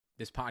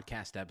This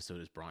podcast episode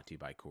is brought to you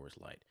by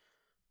Coors Light.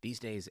 These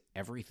days,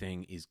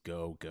 everything is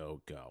go,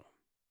 go, go.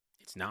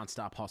 It's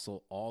nonstop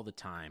hustle all the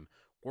time.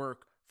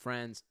 Work,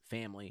 friends,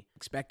 family,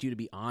 expect you to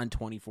be on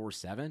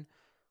 24/7.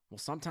 Well,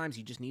 sometimes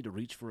you just need to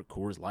reach for a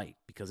Coors Light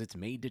because it's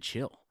made to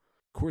chill.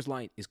 Coors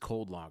Light is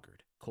cold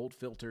lagered, cold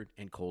filtered,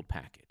 and cold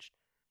packaged.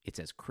 It's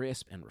as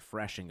crisp and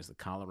refreshing as the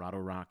Colorado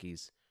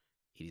Rockies.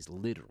 It is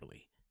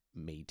literally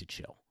made to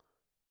chill.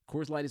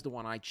 Coors Light is the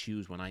one I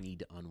choose when I need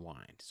to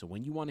unwind. So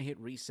when you want to hit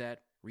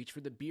reset, reach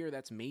for the beer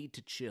that's made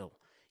to chill.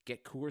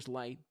 Get Coors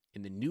Light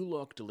in the new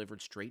look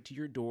delivered straight to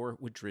your door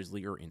with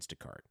Drizzly or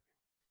Instacart.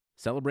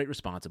 Celebrate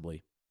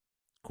responsibly.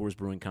 Coors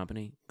Brewing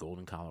Company,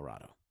 Golden,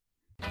 Colorado.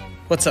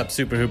 What's up,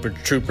 Super Hooper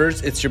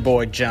Troopers? It's your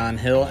boy, John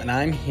Hill, and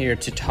I'm here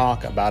to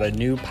talk about a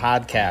new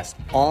podcast,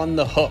 On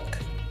the Hook,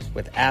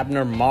 with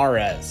Abner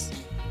Mares.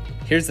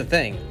 Here's the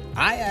thing.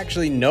 I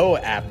actually know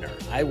Abner.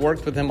 I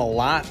worked with him a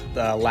lot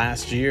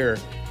last year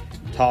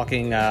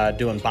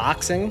doing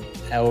boxing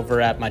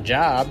over at my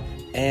job,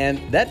 and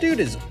that dude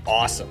is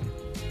awesome.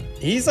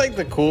 He's like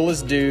the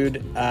coolest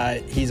dude.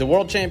 He's a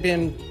world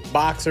champion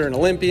boxer and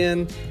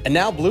Olympian, and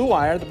now Blue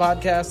Wire, the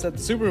podcast that the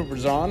Super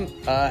Hooper's on,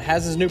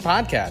 has his new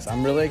podcast.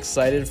 I'm really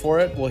excited for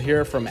it. We'll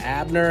hear from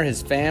Abner,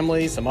 his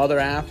family, some other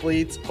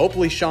athletes,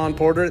 hopefully Sean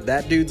Porter.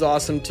 That dude's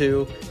awesome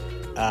too.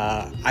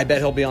 I bet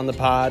he'll be on the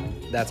pod.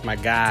 That's my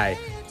guy.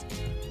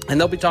 And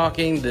they'll be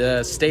talking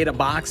the state of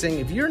boxing.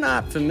 If you're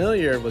not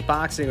familiar with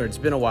boxing or it's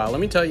been a while, let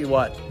me tell you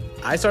what.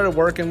 I started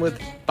working with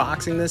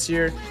boxing this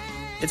year.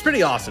 It's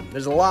pretty awesome.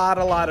 There's a lot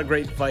of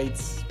great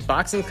fights.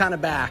 Boxing's kind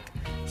of back.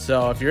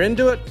 So if you're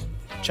into it,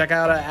 check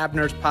out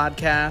Abner's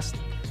podcast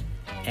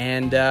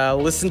and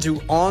listen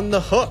to On the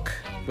Hook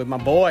with my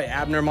boy,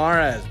 Abner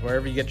Mares,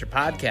 wherever you get your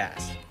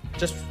podcasts.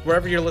 Just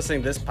wherever you're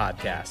listening to this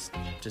podcast,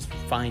 just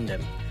find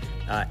him.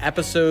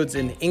 Episodes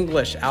in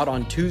English out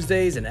on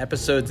Tuesdays and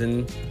episodes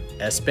in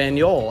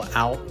Espanol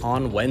out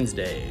on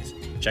Wednesdays.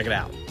 Check it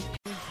out.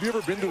 Have you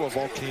ever been to a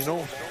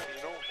volcano?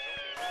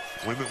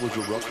 When it was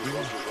erupting?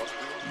 You're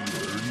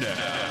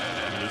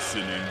now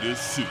listening to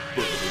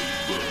Super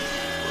Hoopers.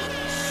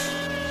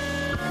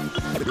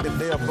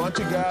 They're a bunch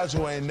of guys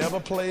who ain't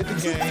never played the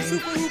game.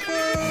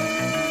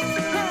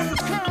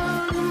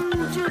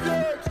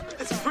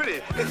 It's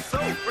pretty. It's so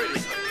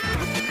pretty.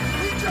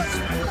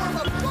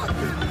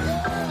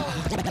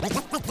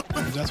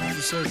 That's what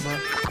you said, man.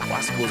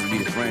 I'm supposed to be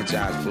the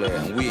franchise player,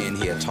 and we're in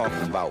here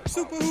talking about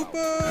Super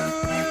Hoopers.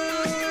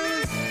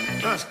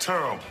 That's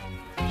terrible.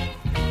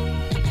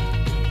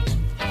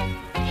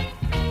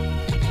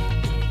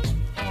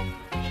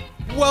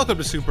 Welcome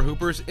to Super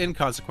Hoopers,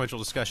 inconsequential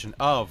discussion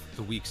of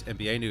the week's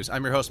NBA news.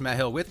 I'm your host, Matt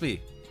Hill. With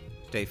me,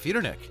 Dave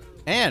Feudernick,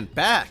 and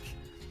back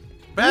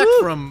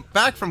from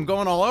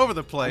going all over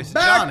the place,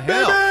 John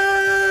Hill.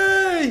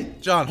 Baby!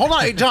 John, hold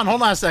on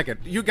a second.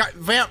 You got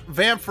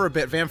vamp for a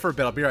bit.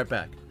 I'll be right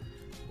back.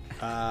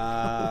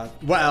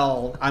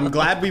 Well, I'm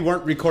glad we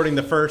weren't recording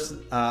the first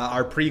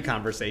our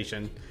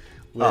pre-conversation.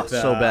 With,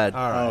 so bad.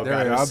 All right, oh there god,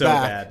 we it go. was I'm so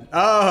back. bad.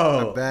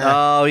 Oh,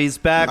 Oh, he's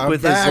back I'm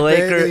with back, his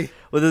Lakers.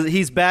 baby.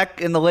 He's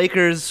back in the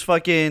Lakers'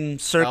 fucking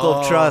circle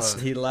of trust.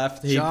 he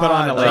left. He John, put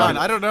on a Lakers. John,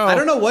 I don't know. I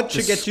don't know what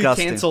should get you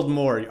Disgusting. canceled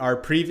more: our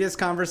previous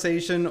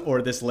conversation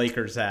or this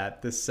Lakers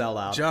hat, this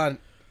sellout.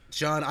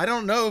 John, I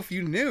don't know if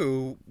you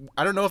knew.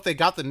 I don't know if they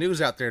got the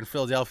news out there in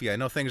Philadelphia. I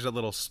know things are a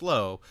little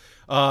slow.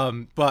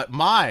 But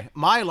my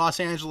Los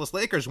Angeles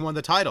Lakers won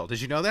the title.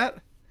 Did you know that?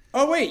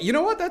 Oh wait, you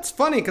know what? That's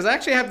funny because I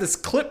actually have this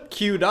clip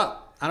queued up.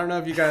 I don't know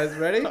if you guys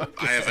ready.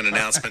 I have an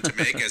announcement to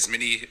make. As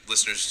many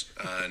listeners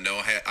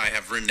know, I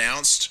have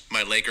renounced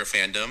my Laker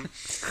fandom,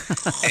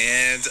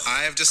 and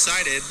I have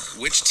decided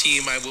which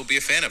team I will be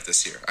a fan of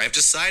this year. I have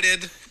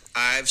decided.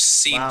 I've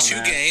seen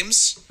two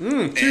games,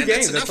 and games,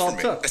 that's enough that's all for me.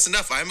 it took. That's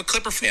enough. I'm a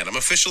Clipper fan. I'm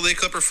officially a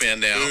Clipper fan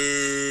now.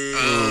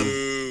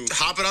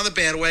 Hopping on the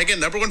bandwagon,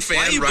 number one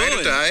fan, ride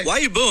or die. Why are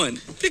you booing?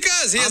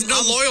 Because he has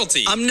no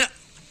loyalty. I'm not.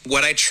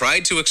 What I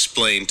tried to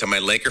explain to my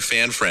Laker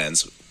fan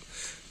friends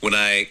when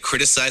I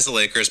criticized the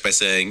Lakers by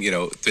saying,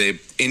 the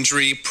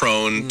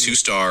injury-prone 2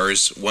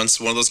 stars,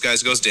 once one of those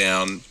guys goes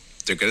down,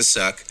 they're going to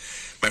suck.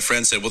 My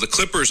friend said, well, the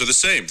Clippers are the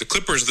same. The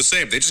Clippers are the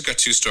same. They just got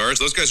 2 stars.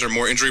 Those guys are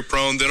more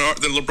injury-prone than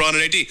LeBron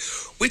and AD,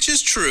 which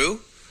is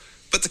true.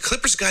 But the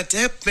Clippers got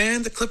depth,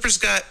 man. The Clippers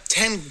got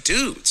 10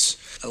 dudes.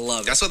 I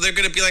love it. That's what they're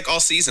going to be like all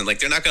season. Like,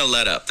 they're not going to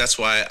let up. That's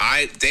why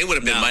they would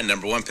have been my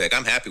number 1 pick.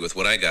 I'm happy with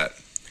what I got.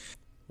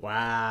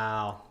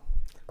 Wow.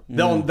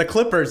 The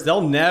Clippers,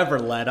 they'll never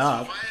let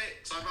up.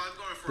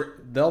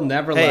 They'll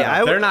never let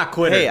up. They're not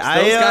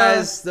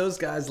quitters. Those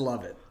guys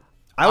love it.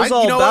 I was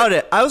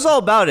all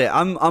about it.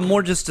 I'm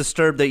more just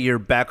disturbed that you're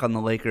back on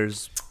the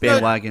Lakers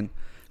bandwagon.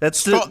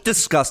 That's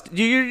disgusting.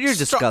 You're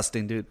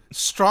disgusting, dude.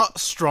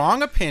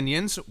 Strong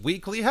opinions,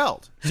 weakly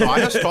held. So I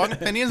have strong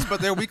opinions,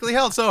 but they're weakly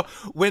held. So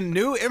when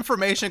new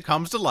information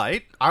comes to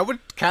light, I would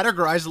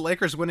categorize the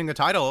Lakers winning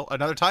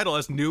another title,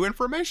 as new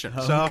information.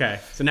 So, okay.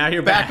 So now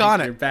you're back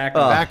on it. You're back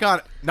on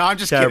it. No, I'm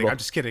just Terrible.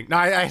 kidding. No,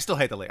 I still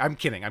hate the Lakers. I'm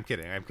kidding. I'm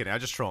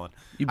just trolling.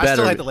 I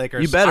still hate the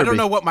Lakers. You better I don't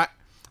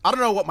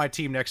know what my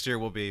team next year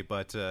will be,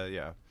 but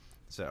yeah.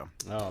 So,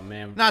 oh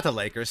man, not the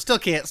Lakers. Still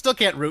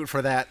can't root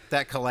for that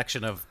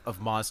collection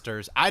of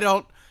monsters. I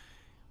don't.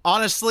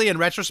 Honestly, in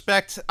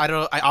retrospect, I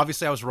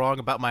obviously was wrong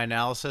about my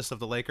analysis of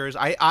the Lakers.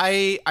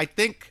 I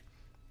think.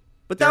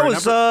 But that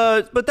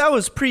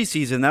was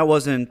preseason. That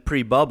wasn't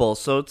pre-bubble.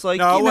 So it's like,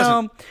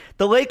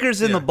 the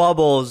Lakers in the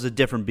bubble is a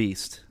different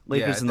beast.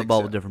 Lakers in the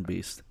bubble, different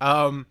beast.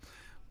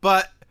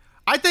 But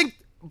I think,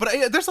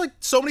 there's like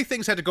so many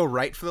things had to go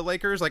right for the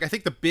Lakers. Like I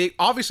think the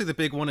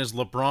big one is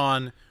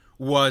LeBron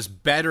was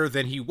better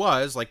than he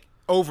was like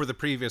over the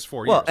previous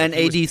 4 years. Well, and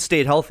AD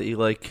stayed healthy.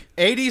 Like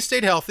AD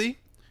stayed healthy,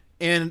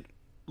 and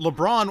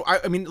LeBron.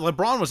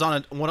 LeBron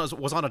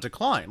was on a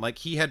decline. Like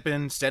he had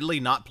been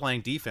steadily not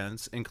playing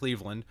defense in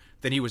Cleveland.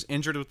 Then he was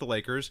injured with the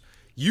Lakers.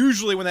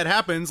 Usually, when that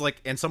happens,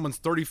 and someone's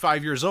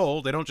 35 years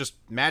old, they don't just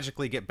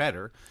magically get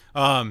better.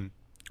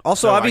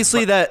 Also,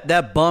 obviously,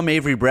 that bum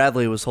Avery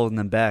Bradley was holding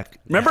them back.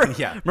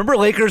 Remember,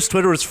 Lakers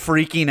Twitter was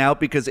freaking out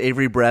because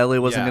Avery Bradley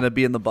wasn't going to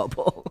be in the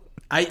bubble.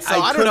 I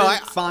don't know. I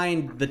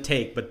find the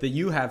take, but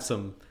you have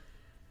some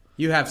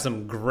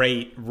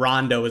great.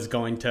 Rondo is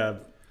going to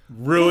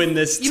ruin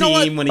this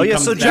team when he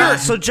comes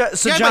back.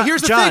 But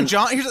here's the thing,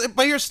 John. Here's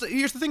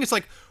the thing. It's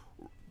like,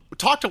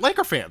 talk to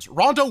Laker fans.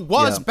 Rondo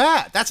was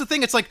bad. That's the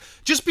thing. It's like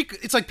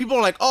it's like people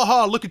are like,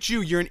 oh, look at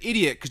you. You're an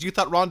idiot because you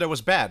thought Rondo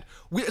was bad.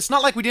 It's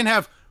not like we didn't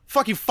have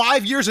fucking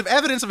 5 years of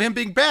evidence of him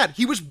being bad.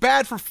 He was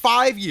bad for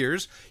 5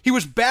 years. He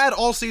was bad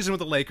all season with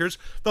the Lakers.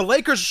 The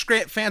Lakers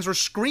fans were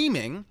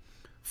screaming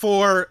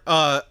for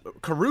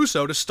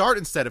Caruso to start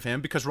instead of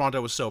him because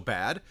Rondo was so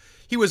bad.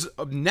 He was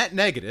net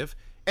negative,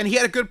 and he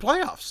had a good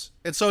playoffs.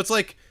 And so it's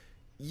like,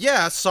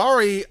 yeah,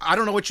 sorry, I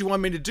don't know what you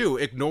want me to do.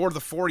 Ignore the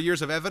 4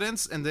 years of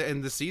evidence in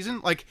the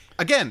season? Like,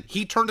 again,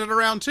 he turned it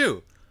around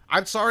too.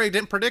 I'm sorry I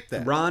didn't predict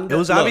that. Rondo, it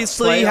was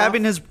obviously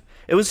having his...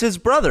 It was his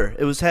brother.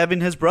 It was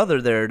having his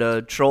brother there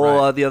to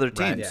troll the other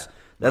teams. Right. Yeah.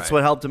 That's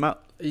what helped him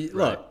out.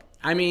 Look,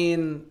 I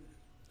mean,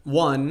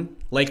 one,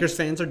 Lakers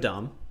fans are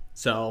dumb.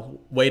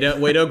 So way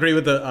to agree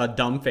with a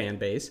dumb fan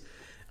base.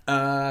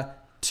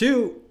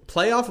 Two,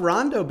 playoff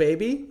Rondo,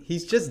 baby.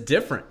 He's just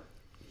different.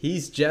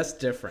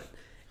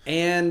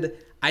 And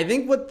I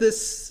think what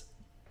this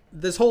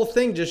whole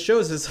thing just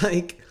shows is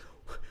like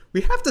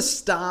we have to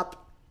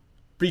stop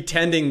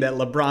pretending that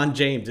LeBron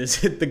James is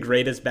the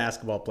greatest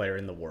basketball player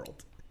in the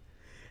world.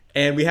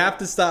 And we have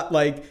to stop,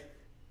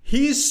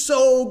 he's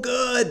so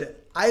good.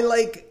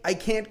 I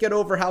can't get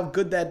over how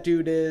good that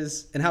dude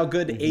is and how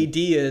good AD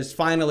is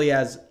finally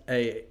as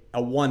a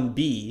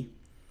 1B.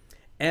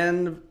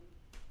 And,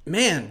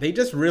 man, they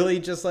just really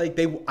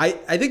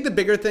I think the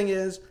bigger thing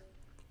is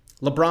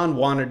LeBron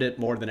wanted it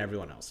more than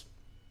everyone else.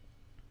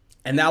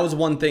 And that was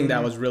one thing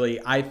that was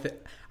really, I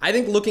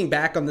think looking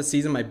back on the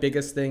season, my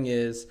biggest thing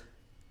is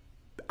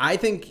I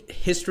think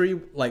history,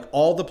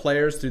 all the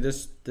players through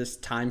this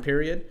time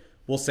period,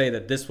 will say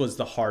that this was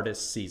the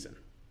hardest season,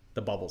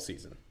 the bubble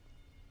season.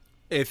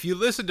 If you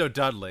listen to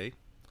Dudley,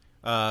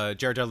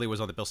 Jared Dudley was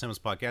on the Bill Simmons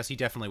podcast. He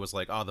definitely was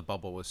like, "Oh, the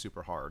bubble was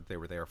super hard. They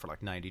were there for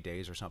 90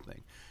 days or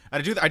something."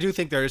 And I do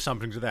think there is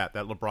something to that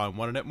LeBron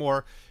wanted it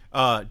more.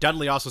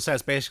 Dudley also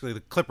says basically the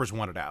Clippers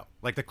wanted out.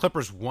 The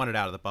Clippers wanted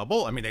out of the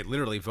bubble. I mean, they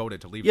literally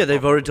voted to leave. Yeah, they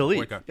voted to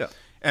leave. Yeah,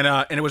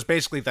 and it was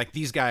basically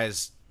these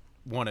guys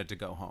wanted to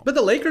go home. But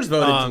the Lakers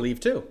voted to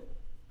leave too.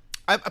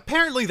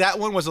 Apparently that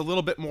one was a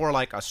little bit more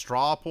like a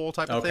straw poll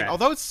type of thing.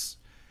 Although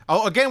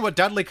again, what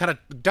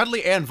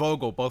Dudley and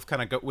Vogel both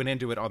kind of went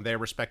into it on their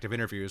respective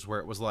interviews, where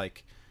it was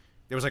like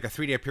there was a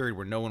 3-day period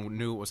where no one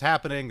knew what was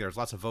happening. There was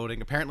lots of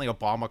voting. Apparently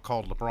Obama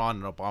called LeBron,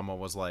 and Obama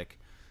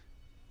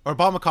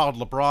called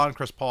LeBron,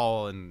 Chris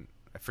Paul, and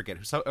I forget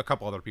a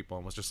couple other people,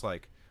 and was just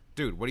like,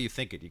 dude, what are you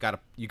thinking?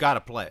 You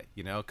gotta play,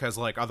 because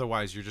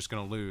otherwise you're just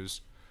gonna lose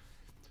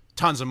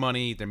tons of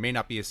money. There may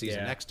not be a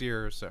season next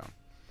year, so.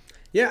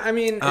 Yeah, I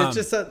mean, it's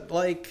just that,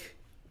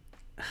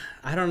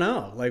 I don't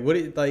know. What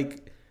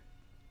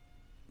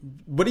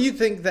do you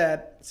think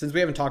that, since we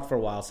haven't talked for a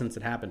while since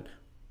it happened,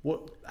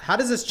 how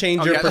does this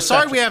change your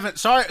perception?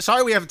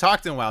 Sorry we haven't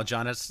talked in a while,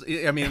 John.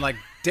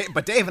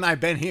 But Dave and I have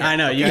been here. I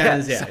know, you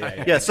guys,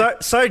 yeah.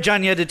 Sorry,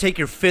 John, you had to take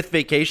your 5th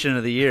vacation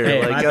of the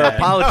year.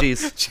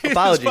 Apologies.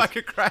 Apologies.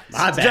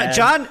 My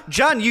bad.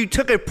 John, you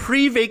took a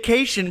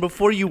pre-vacation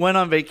before you went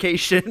on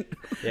vacation.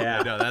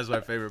 Yeah. No, that's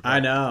my favorite part. I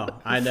know.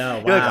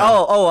 Wow. You're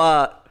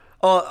like,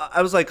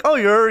 I was like, oh,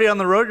 you're already on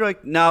the road? You're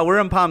like, no, we're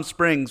in Palm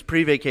Springs,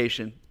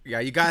 pre-vacation. Yeah,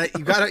 you got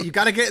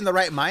to get in the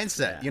right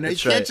mindset. You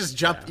can't just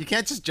jump. You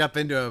can't just jump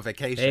into a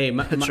vacation. Hey,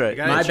 my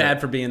bad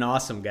for being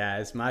awesome,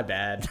 guys. My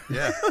bad.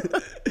 Yeah,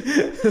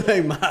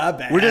 my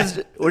bad.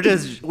 We're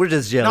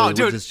just jelly. No,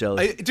 dude, we're just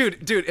jelly.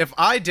 Dude. If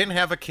I didn't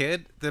have a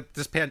kid, with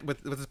this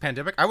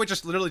pandemic, I would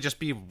just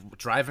be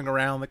driving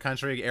around the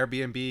country,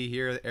 Airbnb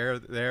here,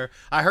 there.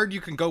 I heard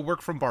you can go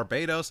work from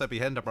Barbados. I'd be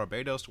heading to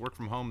Barbados to work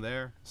from home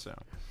there. So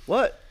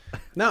what?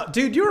 No,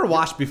 dude, you were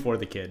washed before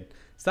the kid.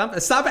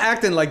 Stop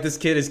acting like this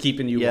kid is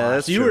keeping you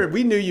watched.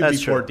 We knew you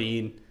before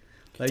Dean.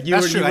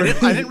 That's true. I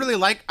didn't really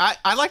like.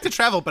 I like to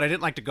travel, but I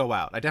didn't like to go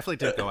out. I definitely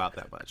didn't go out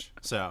that much.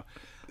 So,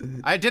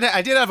 I did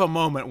have a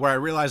moment where I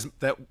realized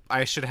that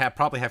I should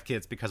probably have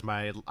kids because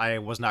I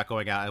was not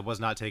going out. I was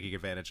not taking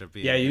advantage of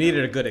being. Yeah, you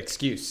needed a good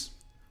excuse.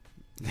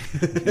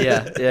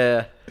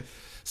 Yeah.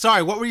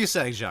 Sorry, what were you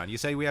saying, John? You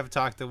say we haven't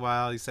talked in a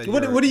while. You said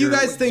What do you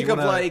guys think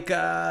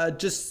of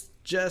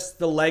just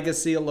the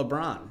legacy of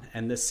LeBron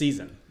and this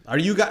season? Are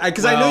you guys?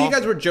 Because I know you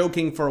guys were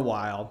joking for a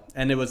while,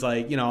 and it was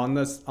like on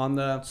the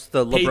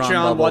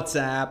Patreon,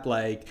 WhatsApp,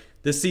 like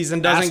this season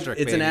doesn't.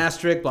 It's an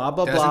asterisk, blah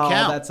blah blah, all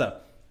that stuff.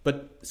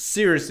 But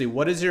seriously,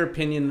 what is your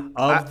opinion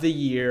of the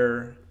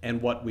year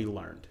and what we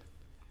learned?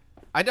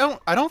 I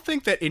don't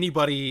think that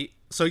anybody.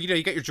 So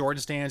you got your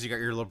Jordan stands, you got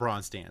your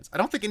LeBron stands. I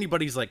don't think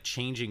anybody's like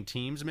changing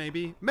teams.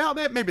 Maybe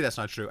that's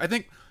not true. I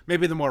think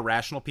maybe the more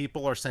rational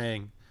people are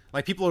saying,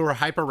 like people who are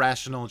hyper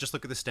rational and just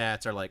look at the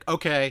stats are like,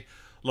 okay,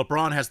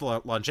 LeBron has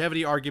the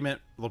longevity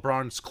argument.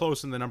 LeBron's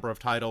close in the number of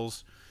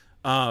titles.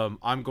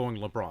 I'm going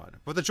LeBron.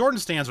 But the Jordan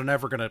stands are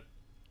never gonna,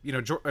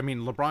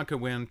 LeBron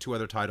could win 2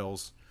 other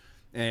titles,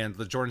 and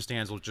the Jordan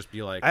stands will just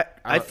be like,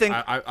 I think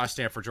I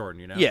stand for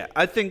Jordan. Yeah,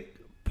 I think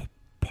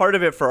part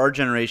of it for our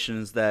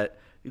generation is that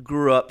you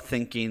grew up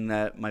thinking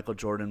that Michael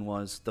Jordan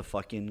was the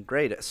fucking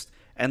greatest.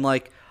 And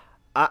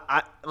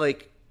I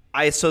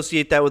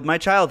associate that with my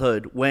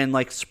childhood when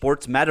like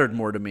sports mattered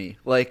more to me.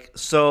 Like,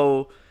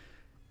 so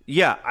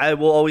yeah, I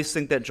will always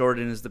think that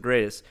Jordan is the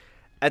greatest.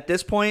 At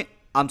this point,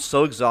 I'm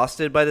so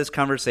exhausted by this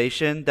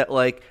conversation that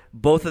like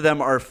both of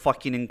them are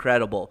fucking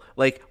incredible.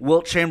 Like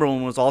Wilt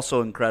Chamberlain was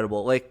also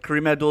incredible. Like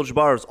Kareem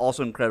Abdul-Jabbar was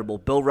also incredible.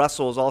 Bill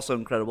Russell was also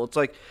incredible. It's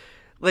like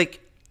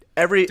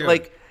every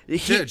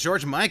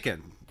George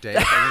Mikan.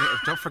 Dave,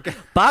 don't forget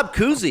Bob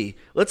Cousy.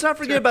 Let's not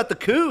forget about the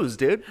Coos,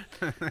 dude.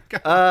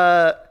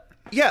 Yeah,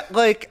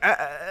 like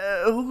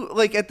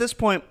at this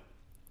point,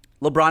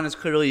 LeBron is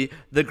clearly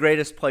the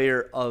greatest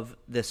player of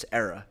this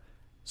era.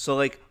 So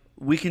like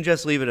we can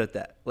just leave it at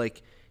that.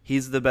 Like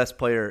he's the best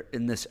player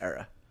in this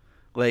era.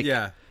 Like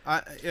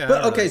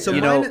But okay, so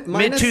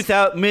mid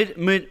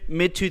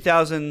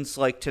 2000s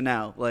like to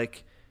now,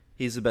 like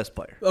he's the best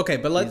player. Okay,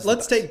 but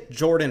let's take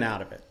Jordan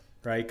out of it.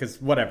 Right,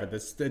 because whatever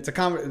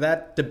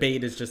that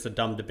debate is just a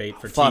dumb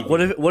debate for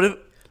TV.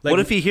 What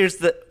if he hears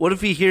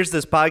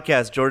this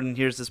podcast? Jordan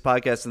hears this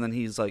podcast, and then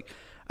he's like,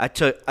 "I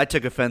took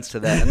offense to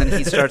that," and then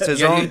he starts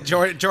his own.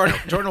 Jordan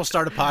will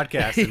start a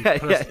podcast.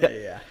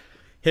 Yeah.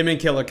 Him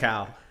and Killer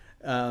Cow.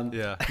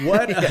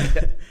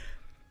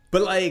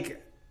 But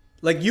like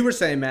you were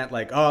saying, Matt,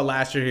 like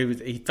last year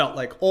he felt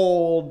like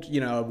old.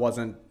 He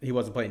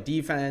wasn't playing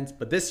defense,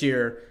 but this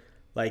year,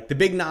 like the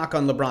big knock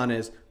on LeBron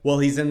is, well,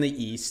 he's in the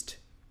East.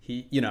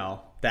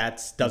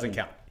 That doesn't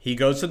count. He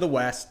goes to the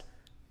West,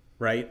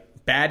 right?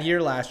 Bad year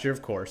last year,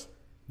 of course.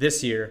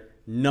 This year,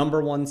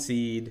 number 1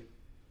 seed,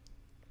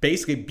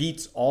 basically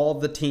beats all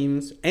the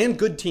teams and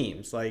good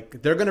teams.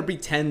 Like they're gonna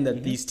pretend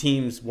that these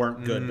teams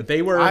weren't good, but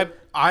they were.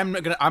 I'm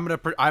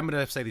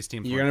gonna say these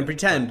teams. You're gonna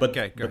pretend, but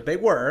they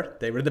were.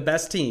 They were the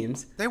best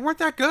teams. They weren't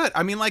that good.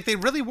 I mean, like they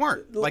really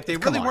weren't. Like they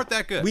really weren't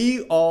that good.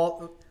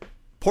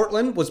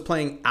 Portland was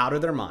playing out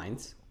of their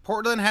minds.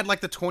 Portland had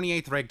like the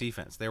 28th ranked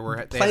defense. They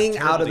playing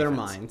out of their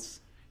minds.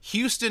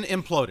 Houston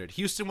imploded.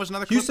 Houston was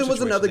another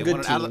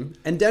good team,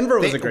 and Denver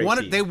was a great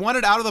team. They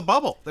wanted out of the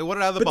bubble.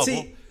 Bubble.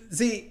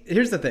 See,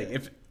 here's the thing: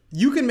 if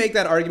you can make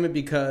that argument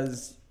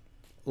because,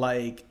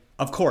 like,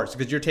 of course,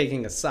 because you're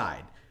taking a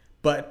side,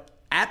 but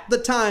at the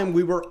time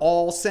we were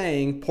all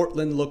saying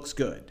Portland looks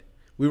good.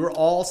 We were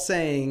all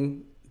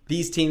saying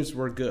these teams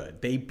were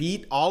good. They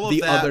beat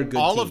other good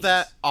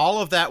teams.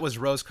 All of that was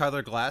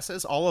rose-colored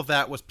glasses. All of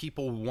that was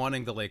people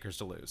wanting the Lakers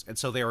to lose, and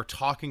so they were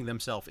talking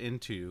themselves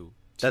into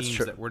teams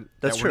that were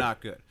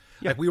not good.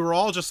 Yeah. Like we were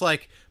all just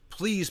like,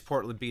 please,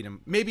 Portland, beat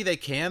them. Maybe they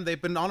can.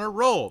 They've been on a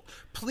roll.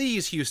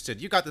 Please, Houston,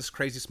 you got this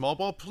crazy small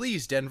ball.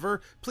 Please,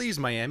 Denver. Please,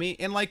 Miami.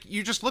 And like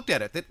you just looked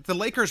at it, the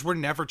Lakers were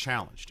never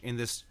challenged in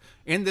this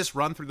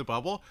run through the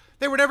bubble.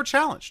 They were never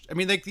challenged. I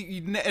mean,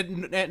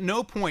 at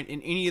no point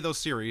in any of those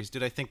series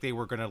did I think they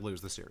were going to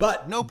lose the series.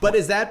 But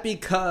is that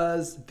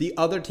because the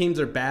other teams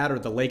are bad or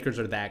the Lakers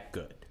are that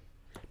good?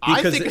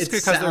 I think it's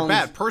because they're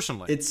bad.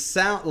 Personally,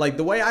 like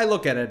the way I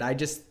look at it, I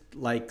just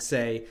like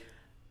say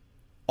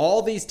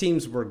all these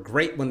teams were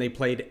great when they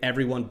played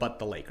everyone but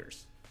the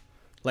Lakers.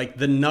 Like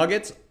the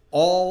Nuggets,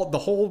 the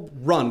whole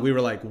run, we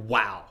were like,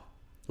 wow.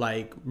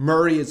 Like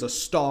Murray is a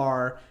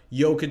star.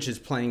 Jokic is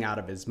playing out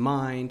of his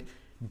mind.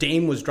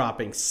 Dame was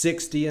dropping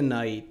 60 a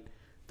night.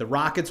 The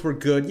Rockets were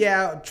good.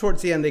 Yeah,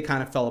 towards the end they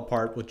kind of fell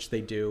apart, which they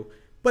do.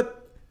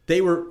 But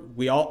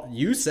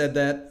you said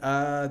that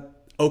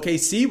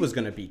OKC was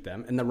going to beat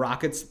them, and the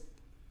Rockets,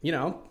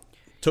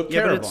 took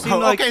care of them.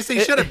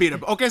 OKC should have beat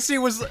them.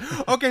 OKC was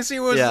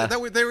yeah.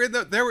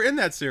 They were in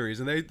that series,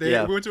 and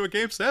they went to a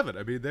Game 7.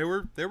 I mean, they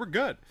were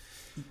good.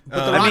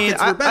 But the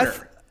Rockets were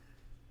better.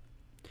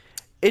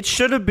 It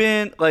should have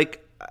been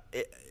like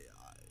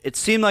it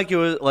seemed like it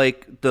was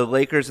like the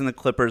Lakers and the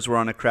Clippers were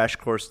on a crash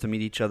course to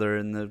meet each other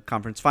in the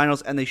conference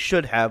finals, and they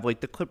should have.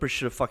 Like the Clippers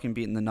should have fucking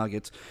beaten the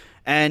Nuggets.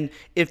 And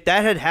if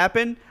that had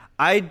happened,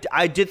 I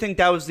did think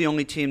that was the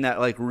only team that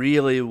like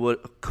really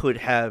could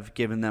have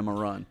given them a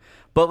run.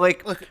 But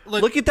like, Look-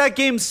 look at that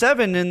Game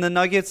 7 in the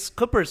Nuggets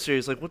Clippers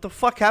series. Like, what the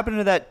fuck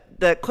happened to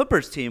that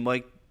Clippers team?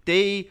 Like,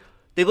 they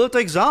looked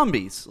like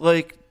zombies.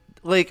 Like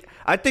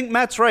I think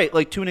Matt's right.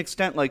 Like, to an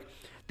extent, like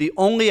the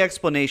only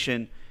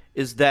explanation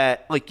is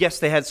that, like, yes,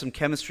 they had some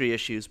chemistry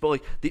issues, but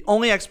like the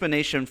only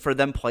explanation for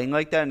them playing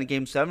like that in a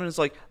Game 7 is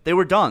like they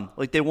were done.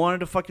 Like, they wanted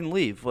to fucking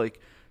leave. Like,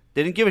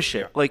 they didn't give a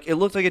shit. Like, it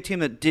looked like a team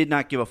that did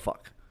not give a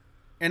fuck.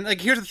 And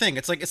like, here's the thing: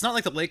 it's like it's not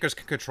like the Lakers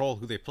can control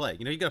who they play.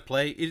 You know, you got to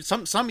play.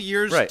 Some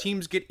years Right.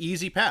 teams get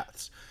easy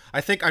paths.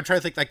 I'm trying to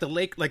think like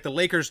the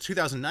Lakers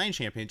 2009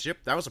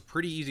 championship. That was a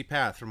pretty easy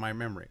path from my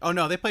memory. Oh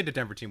no, they played the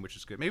Denver team, which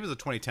is good. Maybe it was the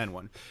 2010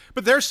 one.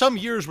 But there's some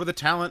years where the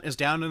talent is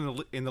down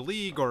in the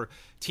league, or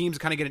teams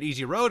kind of get an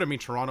easy road. I mean,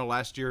 Toronto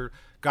last year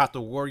got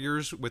the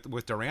Warriors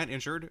with Durant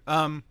injured.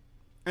 And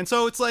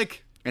so it's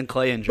like, And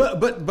Clay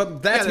injured.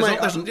 But that's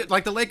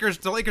like the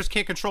Lakers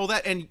can't control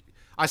that. And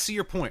I see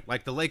your point.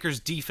 Like, the Lakers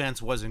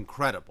defense was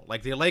incredible.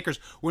 Like, the Lakers,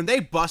 when they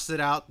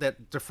busted out the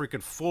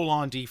freaking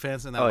full-on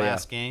defense in that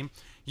last game,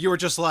 you were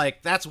just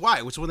like, that's why.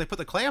 It was when they put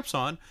the clamps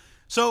on.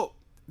 So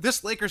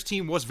this Lakers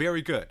team was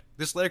very good.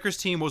 This Lakers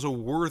team was a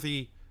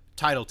worthy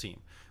title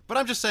team. But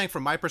I'm just saying,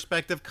 from my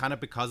perspective, kind of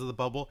because of the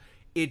bubble,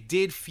 it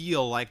did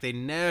feel like they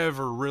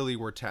never really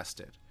were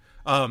tested.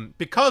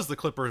 Because the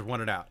Clippers won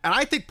it out. And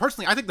I think,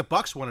 personally, I think the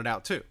Bucks won it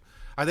out too.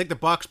 I think the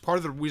Bucks, part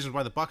of the reason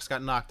why the Bucks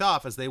got knocked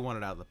off is they won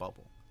it out of the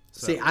bubble.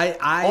 So. See, I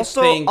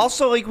also,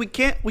 think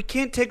like, we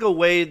can't take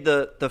away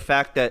the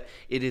fact that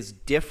it is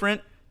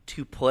different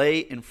to play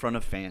in front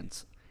of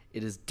fans.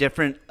 It is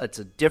different. It's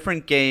a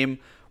different game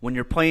when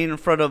you're playing in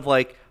front of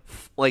like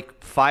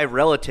 5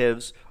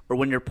 relatives, or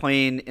when you're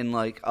playing in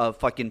like a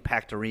fucking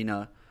packed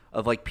arena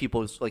of like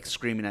people like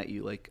screaming at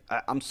you. Like,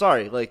 I'm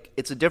sorry, like,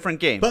 it's a different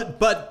game.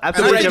 But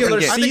Absolutely the regular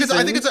different game. season,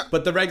 I think it's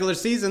but the regular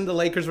season, the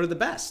Lakers were the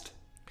best.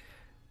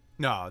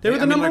 No, They were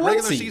the number one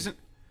regular seed. season.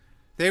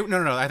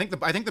 No. I think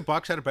the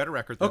Bucks had a better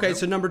record than Okay, them.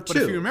 so number But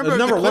 2. if you remember,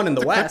 number the 1 in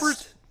the West.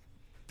 Clippers,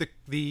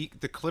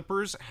 the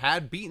Clippers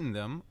had beaten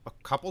them a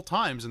couple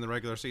times in the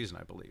regular season,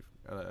 I believe.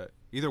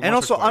 Either once And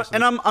also, or twice.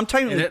 I'm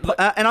talking,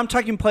 and I'm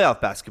talking playoff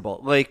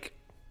basketball. Like,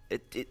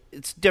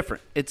 it's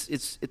different. It's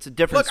a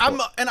different. Look,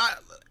 sport.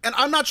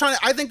 I'm not trying to.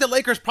 I think the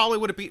Lakers probably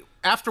would have beat,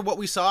 after what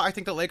we saw. I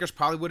think the Lakers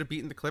probably would have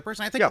beaten the Clippers,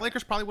 and I think the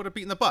Lakers probably would have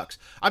beaten the Bucks.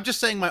 I'm just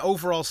saying, my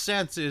overall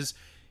sense is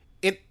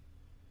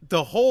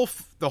the whole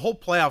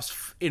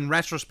playoffs in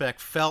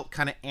retrospect felt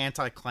kind of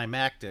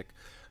anticlimactic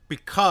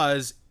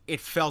because it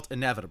felt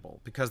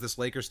inevitable, because this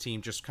Lakers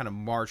team just kind of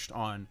marched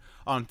on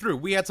through.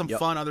 We had some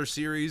fun other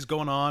series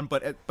going on,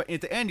 but at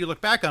the end, you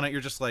look back on it, you're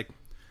just like,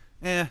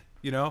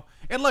 you know.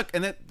 And look,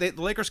 and the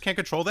Lakers can't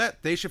control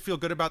that. They should feel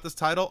good about this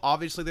title.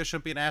 Obviously, there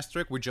shouldn't be an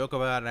asterisk. We joke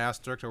about an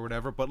asterisk or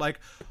whatever, but like,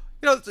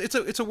 you know,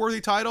 it's a worthy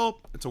title.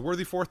 It's a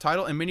worthy 4th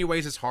title. In many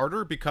ways, it's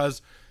harder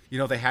because, you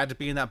know, they had to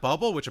be in that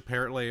bubble, which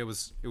apparently it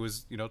was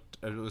you know,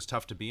 it was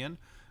tough to be in.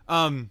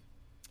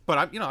 But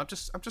I'm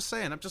just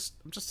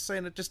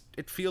saying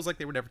it feels like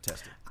they were never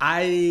tested.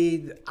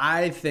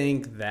 I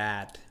think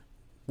that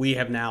we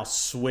have now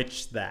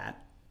switched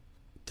that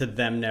to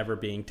them never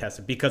being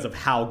tested because of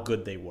how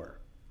good they were.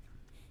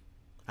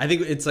 I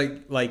think it's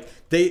like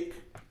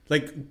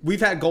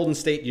we've had Golden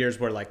State years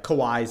where like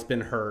Kawhi's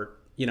been hurt,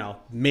 you know,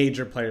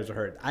 major players are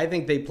hurt. I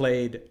think they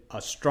played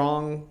a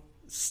strong,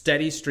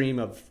 steady stream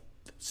of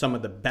some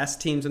of the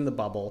best teams in the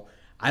bubble.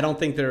 I don't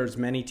think there's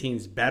many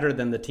teams better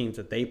than the teams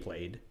that they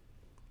played.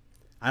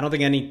 I don't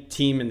think any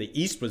team in the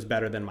East was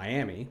better than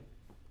Miami.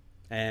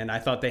 And I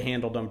thought they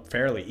handled them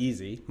fairly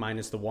easy,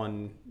 minus the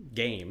one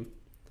game.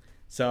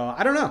 So,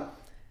 I don't know.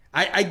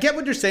 I get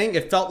what you're saying.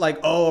 It felt like,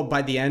 oh,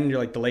 by the end, you're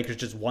like, the Lakers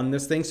just won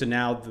this thing. So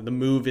now the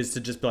move is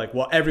to just be like,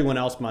 well, everyone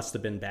else must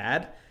have been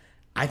bad.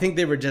 I think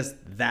they were just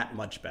that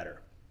much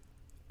better.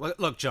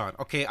 Look, John,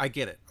 okay, I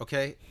get it,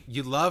 okay?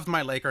 You loved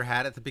my Laker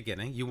hat at the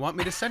beginning. You want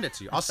me to send it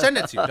to you. I'll send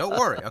it to you. Don't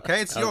worry,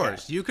 okay? It's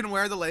yours. You can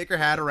wear the Laker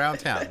hat around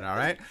town, all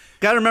right?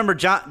 Got to remember,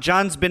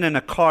 John's been in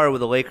a car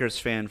with a Lakers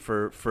fan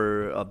for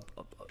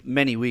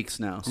many weeks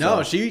now. So.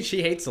 No,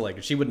 she hates the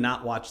Lakers. She would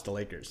not watch the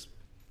Lakers.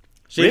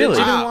 She Really?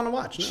 didn't want to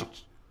watch, no.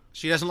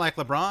 She doesn't like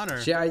LeBron?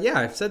 Or Yeah,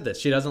 I've said this.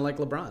 She doesn't like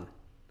LeBron.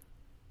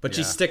 But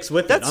she sticks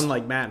with it,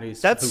 unlike Matt, who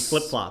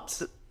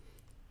flip-flops.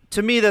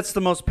 To me, that's the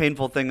most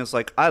painful thing is,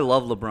 like, I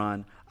love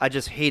LeBron. I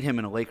just hate him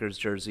in a Lakers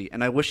jersey,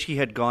 and I wish he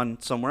had gone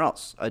somewhere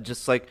else.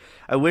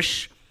 I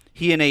wish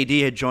he and AD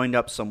had joined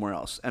up somewhere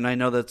else. And I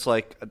know that's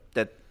like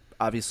that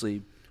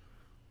obviously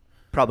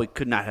probably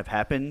could not have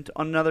happened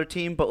on another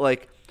team, but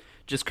like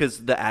just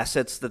because the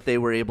assets that they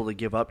were able to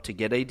give up to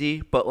get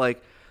AD. But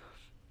like,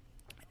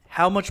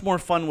 how much more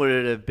fun would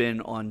it have been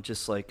on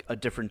just like a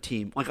different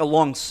team, like a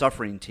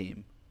long-suffering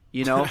team?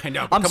 You know, I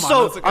know,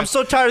 I'm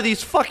so tired of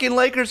these fucking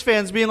Lakers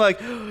fans being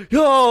like,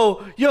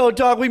 yo,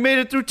 dog, we made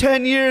it through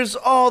 10 years.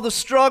 Oh, the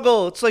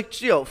struggle. It's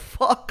like, yo,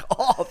 fuck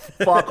off.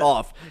 Fuck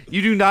off.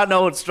 You do not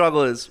know what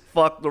struggle is.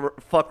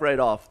 Fuck right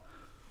off.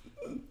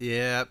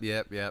 Yep.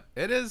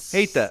 It is.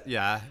 Hate that.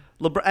 Yeah.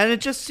 LeBron, and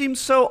it just seems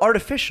so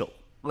artificial.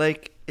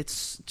 Like,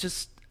 it's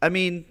just, I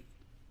mean,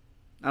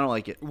 I don't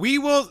like it. We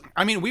will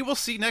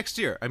see next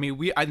year. I mean,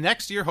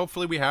 next year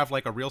hopefully we have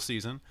like a real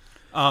season.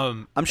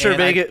 I'm sure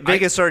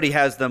Vegas already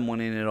has them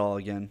winning it all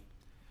again.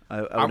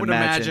 I would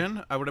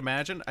imagine. I would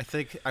imagine. I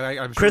think I'm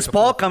sure Chris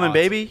Paul coming,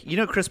 baby. You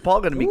know Chris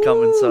Paul going to be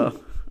coming.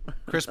 So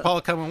Chris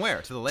Paul coming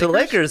where? To the Lakers? To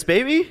Lakers,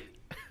 baby.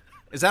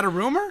 Is that a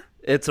rumor?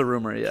 It's a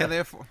rumor. Yeah. Can they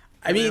afford?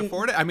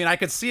 Afford it? I mean, I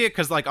could see it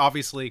because, like,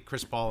 obviously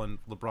Chris Paul and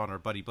LeBron are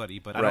buddy, but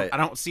I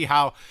don't see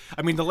how.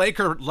 I mean, the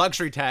Laker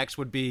luxury tax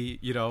would be,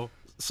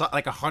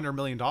 like $100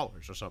 million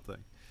or something.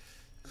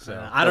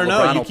 So I don't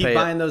know. You keep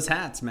buying those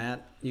hats,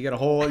 Matt. You got a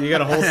whole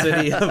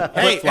city of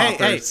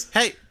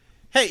flip-floppers.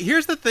 Hey,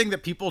 here's the thing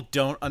that people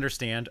don't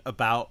understand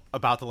about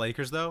the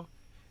Lakers, though.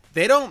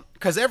 They don't,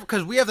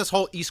 because we have this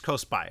whole East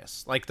Coast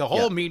bias. Like, the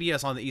whole media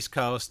is on the East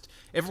Coast.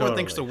 Everyone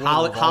thinks the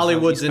world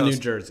Hollywood's in New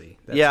Jersey.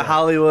 That's right.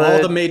 Hollywood.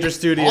 All the major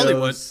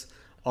studios.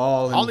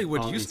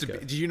 Hollywood used to be.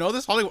 Do you know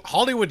this?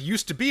 Hollywood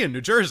used to be in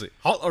New Jersey.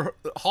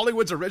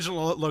 Hollywood's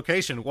original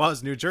location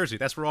was New Jersey.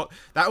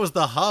 That was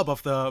the hub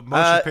of the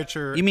motion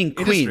picture. You mean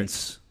industry.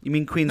 Queens? You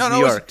mean Queens, New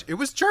York? It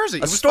was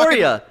Jersey.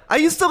 Astoria. I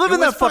used to live in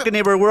that fucking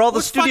neighborhood where all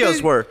the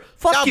studios were.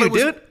 Fuck you,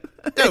 dude.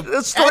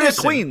 Astoria,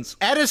 Queens.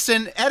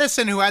 Edison,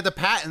 who had the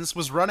patents,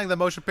 was running the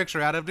motion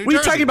picture out of New Jersey. What are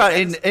you talking about?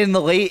 In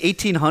the late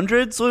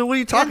 1800s? What are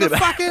you talking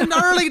about? In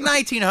the early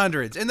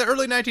 1900s. In the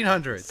early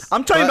 1900s.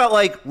 I'm talking about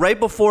like right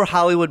before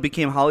Hollywood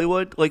became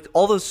Hollywood. Like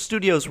all those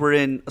studios were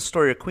in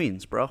Astoria,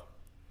 Queens, bro.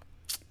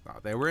 Oh,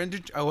 they were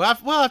in. We'll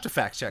have to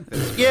fact check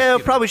this. Yeah,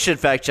 probably should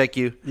fact check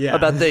you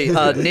about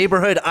the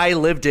neighborhood I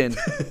lived in.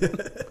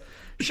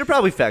 Should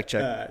probably fact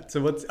check.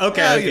 So what's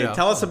okay?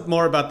 Tell us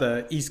more about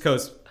the East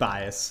Coast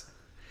bias.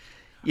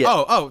 Yeah.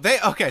 I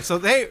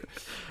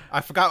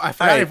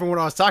forgot even what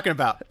I was talking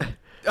about.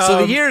 So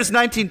the year is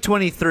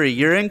 1923.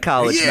 You're in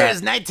college. The year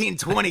is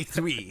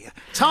 1923.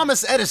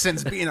 Thomas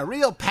Edison's being a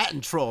real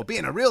patent troll,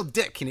 being a real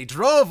dick, and he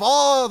drove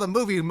all the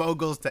movie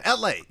moguls to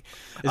L.A. Is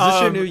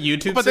this your new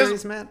YouTube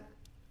series, Matt?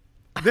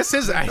 This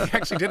is. I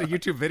actually did a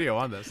YouTube video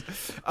on this.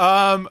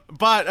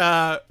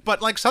 But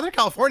like Southern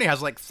California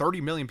has like 30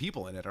 million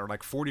people in it, or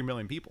like 40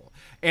 million people,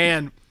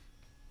 and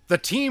the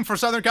team for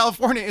Southern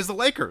California is the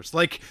Lakers.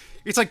 Like,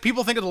 it's like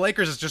people think of the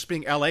Lakers as just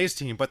being LA's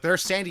team, but they're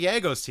San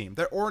Diego's team.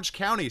 They're Orange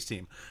County's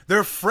team.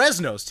 They're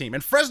Fresno's team.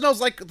 And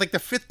Fresno's like the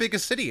fifth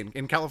biggest city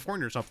in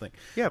California or something.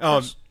 Yeah, of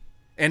course.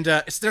 And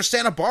they're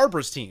Santa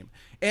Barbara's team.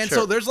 And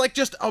so there's like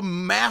just a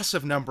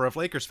massive number of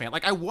Lakers fans.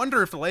 Like, I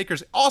wonder if the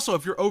Lakers, also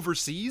if you're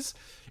overseas,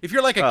 if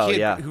you're like a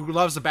kid who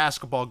loves the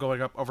basketball going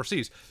up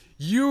overseas,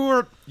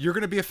 you're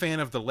going to be a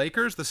fan of the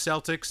Lakers, the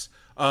Celtics,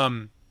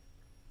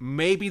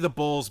 maybe the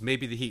Bulls,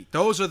 maybe the Heat.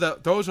 Those are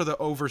the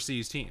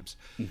overseas teams.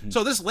 Mm-hmm.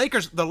 So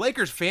the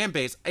Lakers fan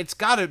base, it's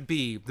got to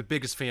be the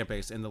biggest fan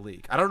base in the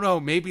league. I don't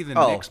know, maybe the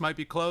Knicks might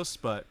be close,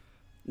 but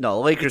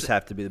no, Lakers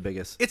have to be the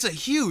biggest. It's a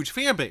huge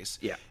fan base.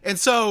 Yeah. And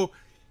so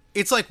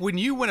it's like when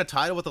you win a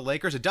title with the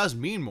Lakers, it does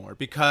mean more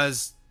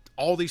because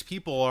all these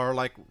people are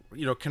like,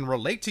 can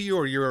relate to you,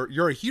 or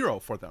you're a hero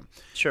for them.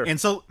 Sure.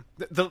 And so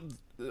the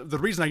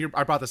reason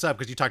I brought this up,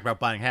 because you talked about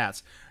buying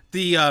hats.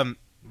 The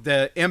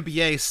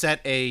NBA set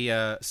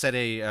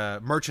a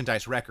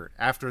merchandise record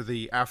after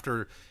the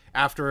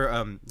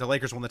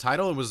Lakers won the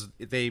title. It was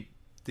they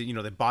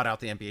bought out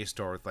the NBA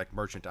store with like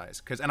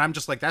merchandise, and I'm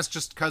just like, that's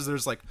just because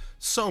there's like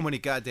so many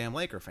goddamn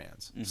Laker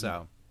fans. Mm-hmm.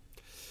 So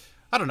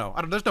I don't know.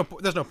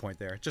 There's no point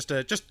there. Just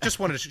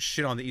wanted to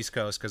shit on the East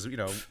Coast because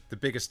the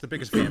biggest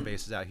fan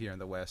base is out here in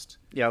the West.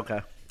 Yeah.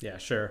 Okay. Yeah.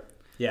 Sure.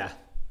 Yeah.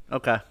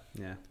 Okay.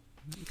 Yeah.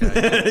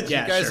 Okay.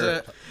 Yeah. You guys,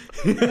 sure.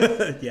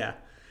 Yeah.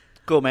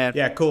 Cool, man.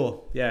 Yeah,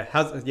 cool.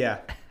 Yeah,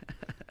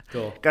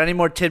 cool. Got any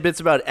more tidbits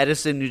about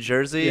Edison, New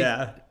Jersey?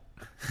 Yeah.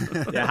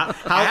 Yeah.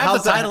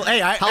 How's the title?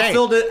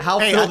 How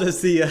filled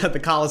is the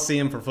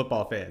Coliseum for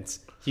football fans?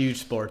 Huge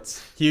sports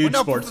fans.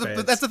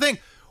 But that's the thing.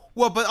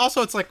 Well, but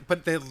also it's like,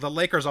 but the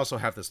Lakers also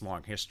have this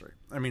long history.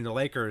 I mean, the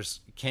Lakers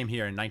came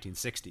here in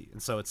 1960,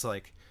 and so it's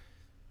like,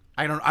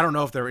 I don't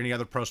know if there were any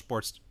other pro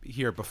sports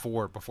here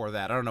before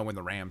that. I don't know when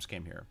the Rams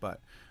came here,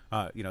 but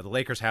the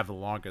Lakers have the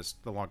longest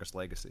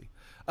legacy.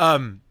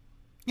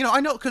 I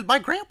know because my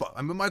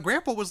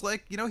grandpa was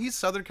like, he's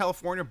Southern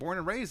California born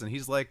and raised, and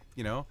he's like,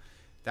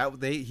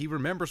 he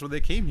remembers when they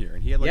came here,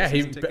 and he had like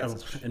season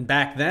tickets. And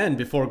back then,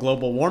 before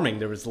global warming,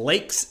 there was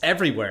lakes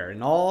everywhere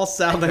in all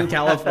Southern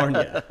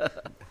California.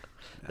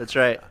 That's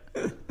right.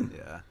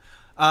 Yeah.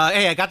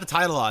 Hey, I got the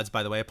title odds,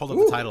 by the way. I pulled up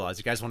the title odds.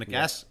 You guys want to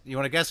guess? You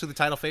want to guess who the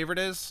title favorite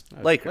is?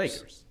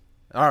 Lakers.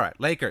 All right,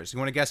 Lakers. You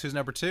want to guess who's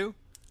number 2?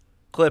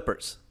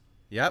 Clippers.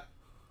 Yep.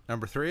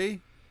 Number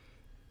 3?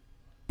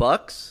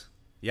 Bucks.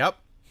 Yep.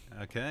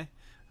 Okay.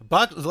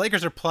 The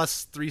Lakers are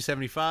plus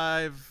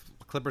 375.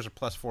 Clippers are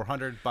plus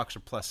 400. Bucks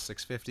are plus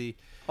 650.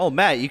 Oh,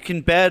 Matt, you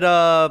can bet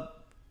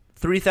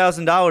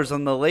 $3,000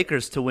 on the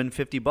Lakers to win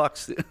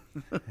 $50.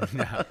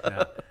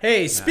 No.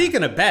 Hey,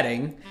 speaking of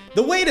betting,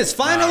 the wait is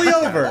finally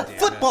over.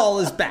 Football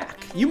is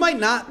back. You might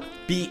not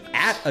be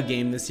at a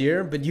game this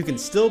year, but you can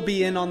still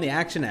be in on the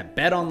action at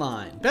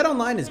BetOnline.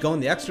 BetOnline is going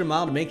the extra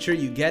mile to make sure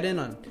you get in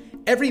on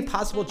every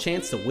possible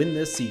chance to win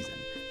this season.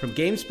 From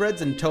game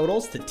spreads and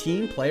totals to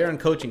team, player, and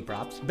coaching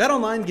props,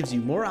 BetOnline gives you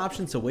more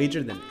options to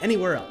wager than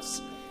anywhere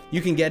else.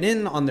 You can get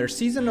in on their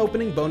season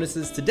opening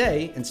bonuses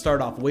today and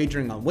start off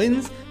wagering on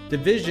wins,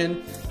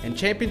 division, and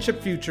championship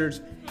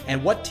futures,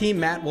 and what team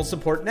Matt will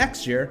support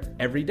next year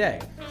every day.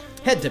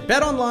 Head to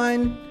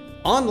BetOnline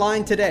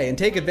online today and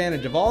take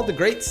advantage of all the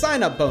great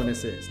sign-up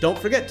bonuses. Don't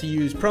forget to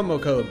use promo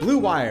code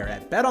BlueWire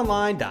at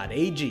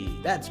betonline.ag.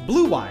 That's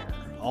BlueWire,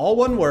 all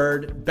one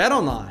word.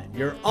 BetOnline,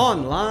 your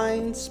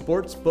online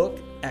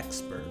sportsbook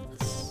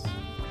experts.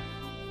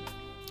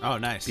 Oh,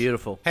 nice.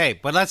 Beautiful. Hey,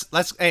 but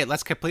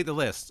let's complete the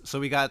list. So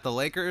we got the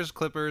Lakers,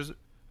 Clippers,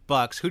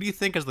 Bucks. Who do you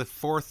think is the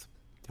fourth?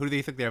 Who do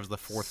you think they have as the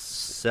fourth?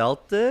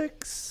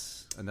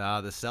 Celtics?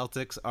 No, the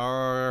Celtics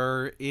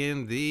are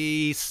in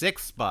the 6th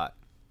spot.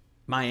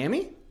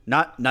 Miami?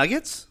 Not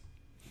Nuggets?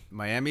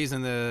 Miami's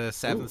in the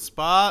 7th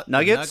spot.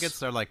 Nuggets? The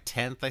Nuggets are like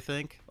 10th, I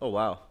think. Oh,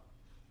 wow.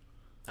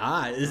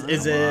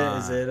 Is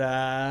it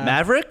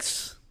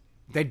Mavericks?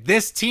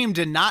 This team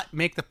did not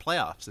make the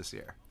playoffs this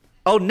year.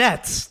 Oh,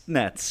 Nets.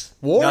 Warriors?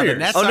 No, the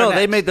Nets Oh, are no, Nets.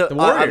 they made the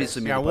Warriors.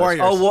 obviously made Yeah, the playoffs.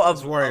 Warriors. Oh, well,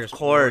 It's Warriors. of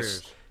course.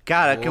 Warriors.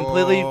 God, I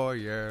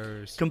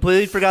Warriors.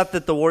 completely forgot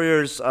that the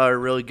Warriors are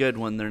really good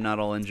when they're not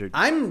all injured.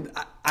 I think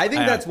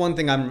that's one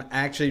thing I'm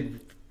actually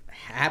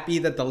happy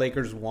that the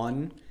Lakers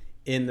won,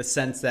 in the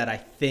sense that I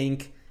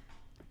think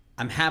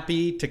I'm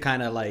happy to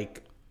kind of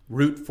like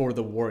root for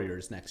the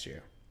Warriors next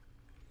year.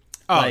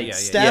 Oh, Like yeah.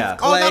 Steph,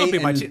 Oh, that'll Clay, be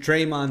my and team.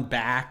 Draymond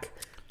back.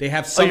 They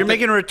have Oh, something. you're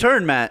making a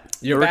return, Matt.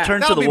 You're a back.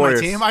 return That'll to the be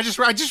Warriors. my team. I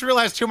just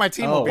realized who my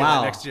team will Oh, be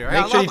wow. next year.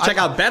 Make sure you check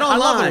out I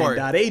love the Warriors.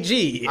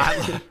 betonline.ag.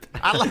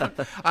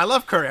 I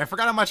love Curry. I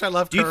forgot how much I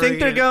love Curry. Do you think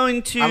they're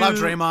going to? I love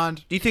Draymond.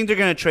 Do you think they're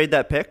going to trade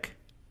that pick?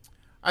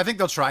 I think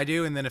they'll try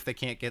to, and then if they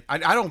can't get, I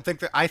don't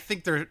think that. I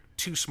think they're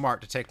too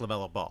smart to take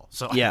LaMelo Ball.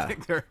 So Yeah. I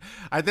think they're.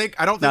 I don't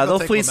think No, they'll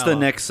take fleece the LaMelo.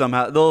 Knicks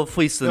somehow. They'll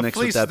fleece the Knicks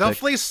with that They'll pick.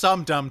 fleece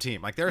some dumb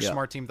team. Like they're a Yeah.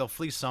 smart team. They'll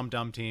fleece some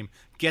dumb team.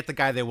 Get the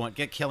guy they want.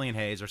 Get Killian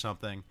Hayes or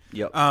something.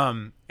 Yep.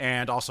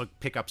 And also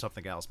pick up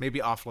something else. Maybe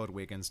offload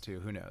Wiggins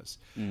too. Who knows?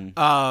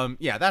 Mm.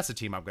 Yeah, that's a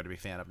team I'm going to be a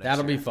fan of. Next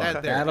That'll year. be fun. There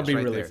it That'll is, be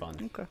right really there.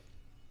 fun. Okay.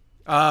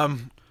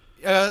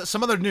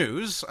 Some other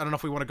news. I don't know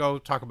if we want to go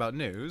talk about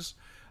news.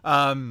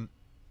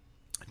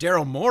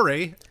 Daryl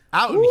Morey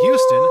out in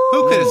Houston.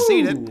 Who could have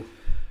seen it?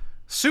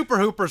 Super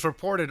Hoopers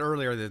reported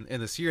earlier in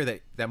this year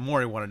that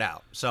Morey wanted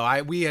out.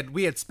 So we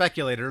had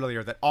speculated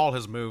earlier that all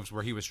his moves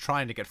were he was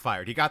trying to get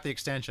fired. He got the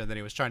extension, then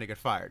he was trying to get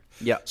fired.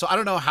 Yeah. So I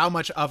don't know how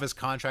much of his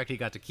contract he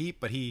got to keep,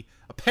 but he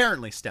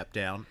apparently stepped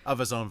down of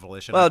his own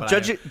volition. Well, But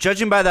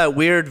judging by that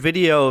weird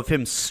video of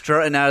him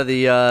strutting out of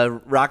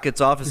the Rockets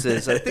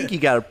offices, I think he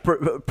got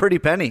a pretty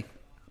penny.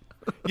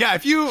 yeah,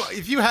 if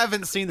you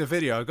haven't seen the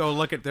video, go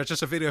look at. There's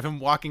just a video of him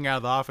walking out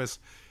of the office,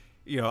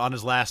 on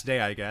his last day,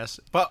 I guess.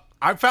 But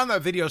I found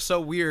that video so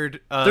weird.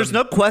 There's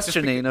no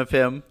questioning of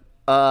him.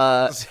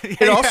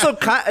 It also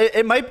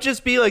it might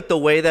just be like the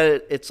way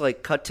that it's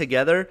like cut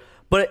together,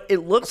 but it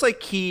looks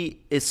like he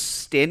is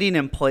standing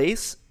in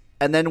place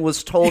and then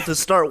was told to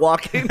start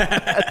walking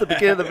at the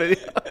beginning of the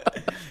video.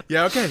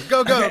 Yeah, okay,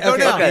 go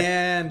now.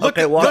 Man.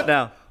 Walk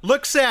now.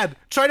 Look sad.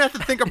 Try not to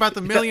think about the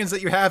millions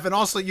that you have, and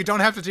also you don't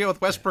have to deal with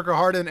Westbrook or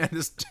Harden and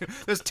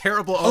this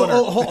terrible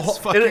owner, this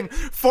fucking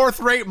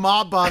fourth-rate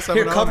mob boss. Of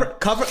Here, an owner.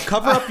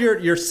 cover up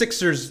your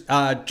Sixers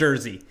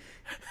jersey.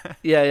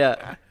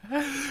 Yeah.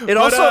 It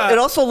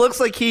also looks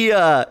like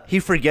he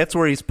forgets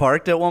where he's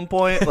parked at one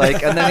point,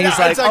 like, and then he's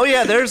like, like- "Oh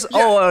yeah,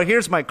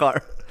 here's my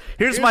car.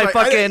 Here's my my-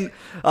 fucking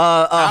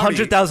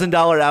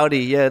 $100,000 Audi.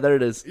 Yeah, there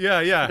it is."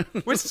 Yeah.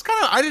 Which is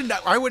kind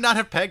of I would not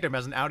have pegged him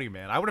as an Audi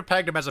man. I would have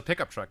pegged him as a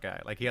pickup truck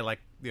guy. Like he had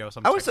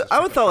some. I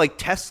would thought like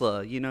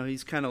Tesla.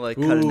 He's kind of like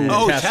cutting edge.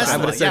 Oh, Tesla. I Tesla.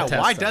 would've said Yeah,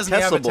 why Tesla. doesn't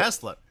he have a Tesla.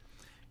 Tesla?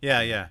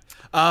 Yeah.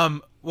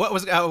 What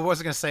was I going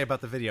to say about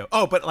the video?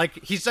 Oh, but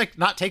like he's like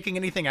not taking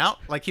anything out.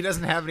 Like he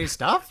doesn't have any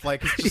stuff.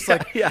 Like he's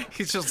just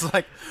he's just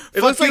like,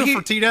 fuck looks like you,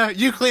 Fertitta.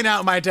 You clean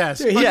out my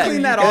desk. He Fuck you,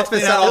 cleaned that you office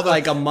clean all out the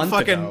like a month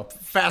fucking ago.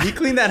 Fat. He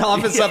cleaned that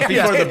office up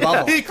before the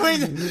bubble. He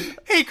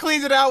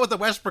cleaned it out with the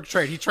Westbrook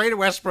trade. He traded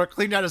Westbrook,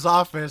 cleaned out his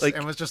office,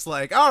 and was just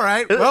like, all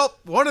right, well,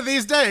 one of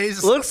these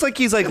days. Looks like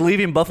he's like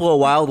leaving Buffalo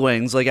Wild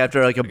Wings like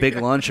after like a big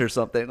lunch or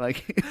something.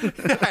 Like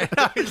I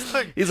know,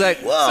 he's like,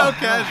 well, so I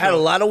casual. had a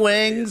lot of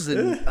wings,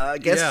 and I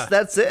guess Yeah.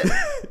 that's it.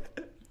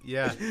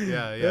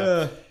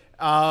 Yeah.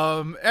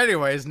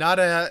 Anyways, not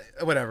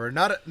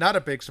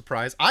a big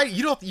surprise.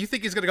 You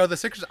think he's gonna go to the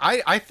Sixers?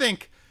 I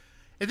think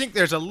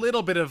there's a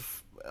little bit of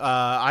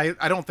I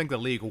don't think the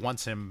league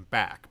wants him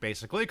back,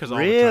 basically, because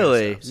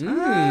Really?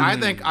 I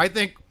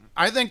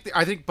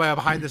think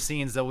behind the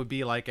scenes there would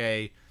be like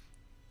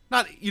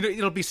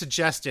it'll be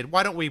suggested.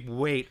 Why don't we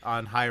wait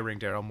on hiring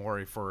Daryl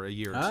Morey for a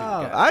year or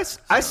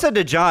two? I said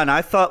to John,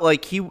 I thought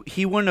like he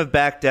wouldn't have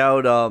backed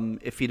out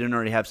if he didn't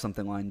already have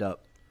something lined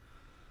up.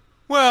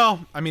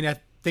 Well, I mean,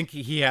 think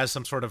he has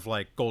some sort of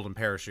like golden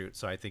parachute,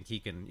 so I think he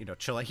can,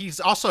 chill out. He's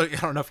also, I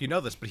don't know if you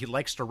know this, but he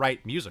likes to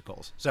write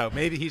musicals. So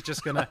maybe he's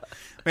just gonna,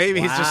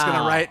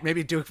 write,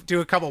 maybe do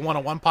a couple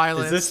one-on-one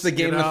pilots. Is this the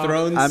Game of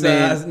Thrones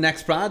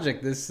next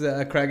project? This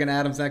Craig and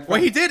Adam's next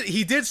project? Well,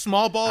 he did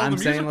Small Ball. I'm the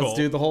saying musical. let's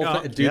do the whole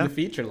the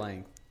feature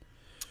length.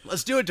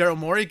 Let's do it, Daryl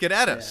Morey. Get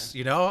at us.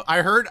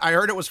 I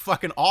heard it was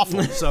fucking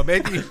awful. So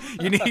maybe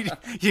you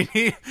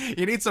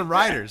need some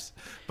writers.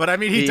 But I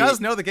mean, he does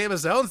know the Game of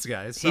Zones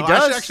guys. So he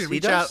does. I should actually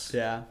reach out.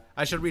 Yeah.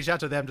 I should reach out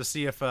to them to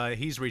see if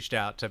he's reached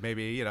out to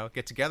maybe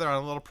get together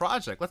on a little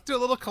project. Let's do a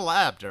little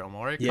collab, Daryl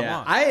Morey. Come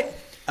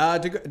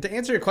on. To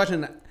answer your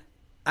question,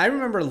 I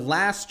remember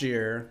last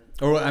year,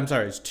 or I'm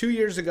sorry, it was 2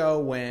 years ago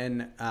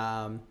when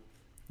the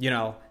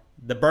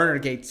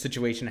Burnergate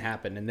situation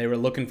happened and they were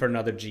looking for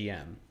another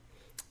GM.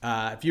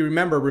 If you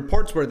remember,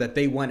 reports were that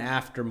they went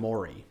after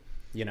Morey.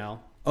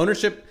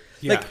 Ownership.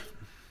 Yeah. Like,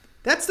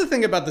 that's the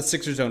thing about the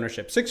Sixers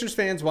ownership. Sixers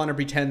fans want to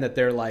pretend that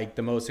they're like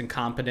the most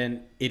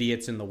incompetent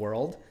idiots in the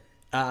world.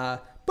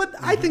 But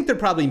I think they're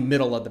probably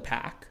middle of the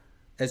pack.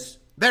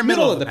 They're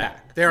middle of the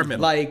pack. They're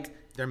middle.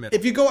 They're middle.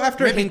 If you go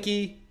after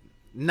Hinkie,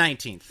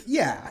 19th.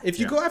 Yeah. If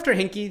you go after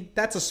Hinkie,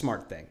 that's a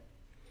smart thing.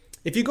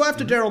 If you go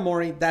after Daryl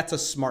Morey, that's a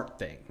smart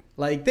thing.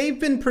 Like, they've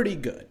been pretty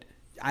good,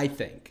 I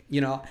think.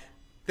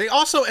 They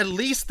also, at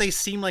least, they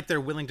seem like they're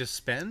willing to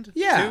spend.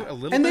 Too, a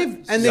little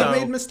bit. They've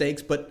made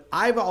mistakes, but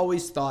I've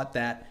always thought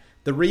that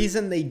the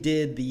reason they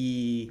did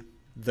the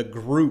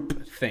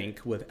group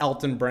think with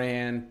Elton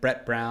Brand,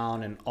 Brett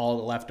Brown, and all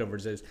the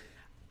leftovers is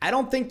I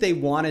don't think they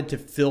wanted to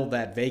fill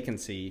that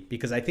vacancy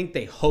because I think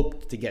they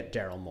hoped to get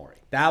Daryl Morey.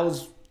 That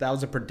was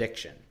a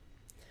prediction.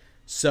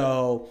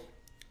 So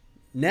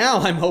now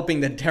I'm hoping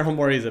that Daryl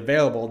Morey is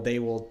available. They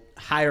will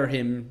hire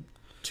him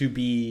to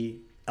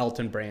be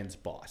Elton Brand's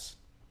boss.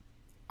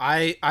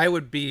 I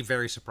would be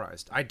very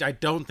surprised. I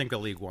don't think the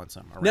league wants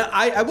him. Now,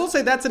 I will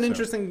say that's an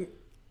interesting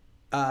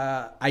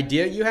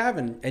idea you have,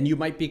 and you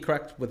might be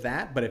correct with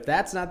that. But if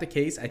that's not the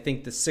case, I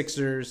think the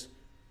Sixers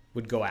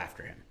would go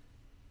after him.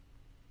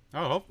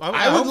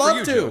 I would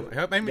love to.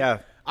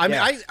 I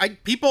mean,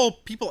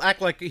 people act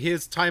like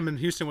his time in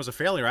Houston was a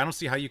failure. I don't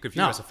see how you could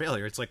view it as a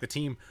failure. It's like the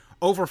team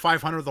over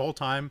 500 the whole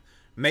time,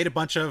 made a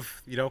bunch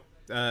of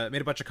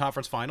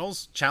conference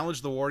finals,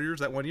 challenged the Warriors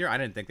that one year. I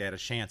didn't think they had a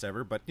chance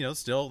ever, but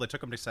still they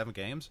took them to 7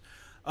 games.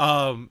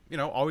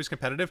 Always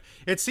competitive.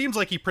 It seems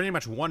like he pretty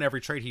much won every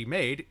trade he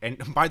made.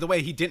 And by the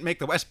way, he didn't make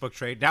the Westbrook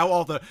trade. Now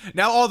all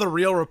the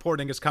real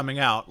reporting is coming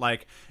out.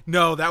 Like,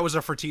 no, that was a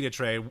Fertitta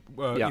trade.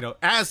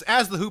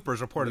 As the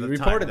Hoopers reported at the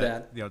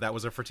time. That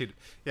was a Fertitta.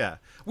 Yeah,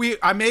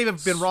 I may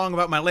have been wrong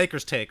about my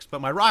Lakers takes, but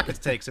my Rockets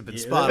takes have been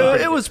spot on.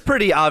 It was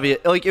pretty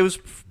obvious. Like, it was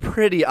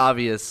pretty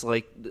obvious.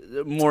 Like,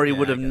 Morey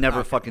would have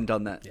never fucking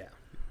done that. Yeah,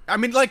 I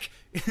mean,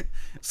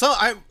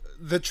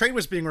 the trade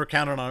was being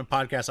recounted on a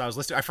podcast I was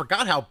listening to. I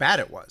forgot how bad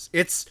it was.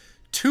 It's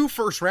 2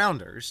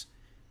 first-rounders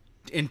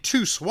in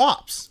 2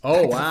 swaps.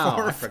 Oh,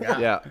 wow. I forgot.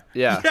 Yeah.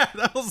 Yeah,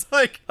 that was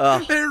like,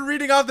 they were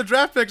reading off the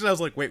draft picks, and I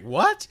was like, wait,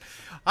 what?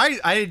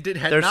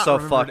 They're so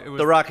fucked.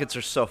 The Rockets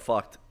are so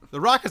fucked. The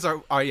Rockets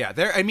are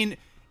I mean,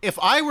 if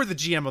I were the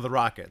GM of the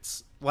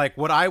Rockets, like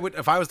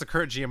if I was the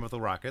current GM of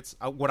the Rockets,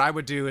 what I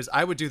would do is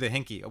I would do the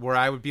Hinkie, where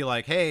I would be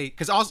like, hey,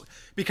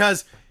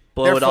 because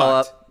blow it all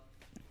up.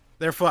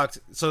 They're fucked.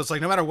 So it's like,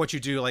 no matter what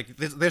you do, like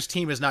this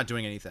team is not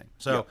doing anything.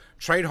 So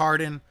trade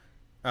Harden.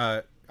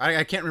 I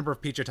can't remember if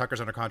PJ Tucker's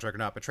under contract or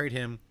not, but trade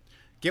him.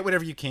 Get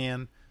whatever you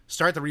can.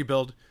 Start the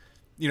rebuild.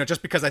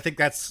 Just because I think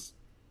that's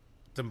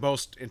the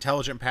most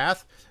intelligent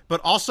path.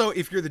 But also,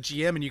 if you're the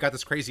GM and you got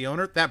this crazy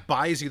owner, that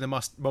buys you the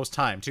most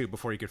time too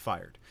before you get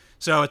fired.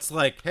 So it's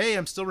like, hey,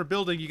 I'm still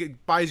rebuilding.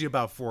 It buys you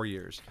about 4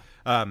 years.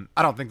 I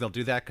don't think they'll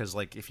do that because,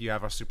 like, if you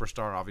have a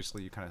superstar,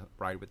 obviously you kind of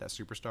ride with that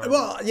superstar.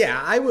 Well,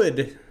 yeah, I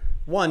would.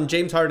 One,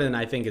 James Harden,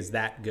 I think, is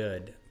that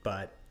good,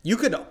 but you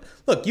could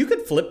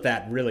flip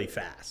that really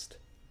fast.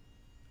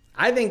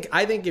 I think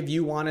if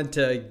you wanted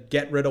to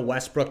get rid of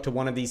Westbrook to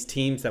one of these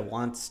teams that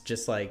wants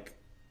just like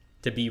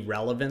to be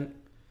relevant,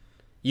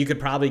 you could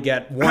probably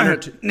get one or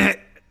two.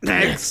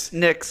 Knicks,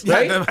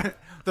 right? Yeah,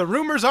 the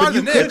rumors are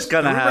the Knicks. It's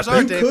gonna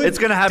happen. It's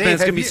gonna happen. Dave,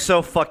 it's gonna be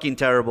so fucking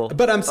terrible.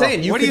 But I'm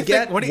saying you could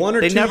get one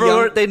or two.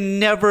 They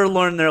never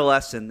learn their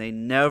lesson. They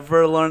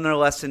never learn their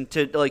lesson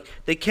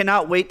they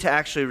cannot wait to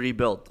actually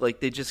rebuild.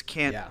 Like, they just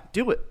can't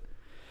do it.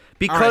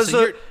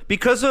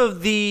 Because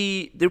of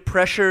the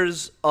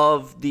pressures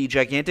of the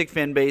gigantic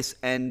fan base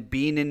and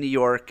being in New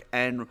York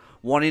and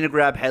wanting to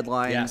grab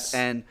headlines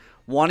and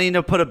wanting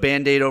to put a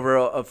Band-Aid over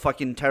a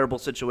fucking terrible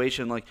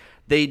situation, like,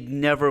 they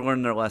never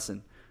learn their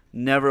lesson.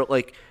 Never,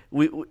 like,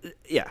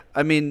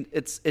 I mean,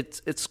 it's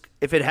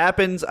if it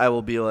happens, I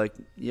will be like,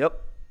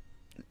 yep.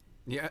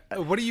 Yeah.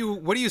 What are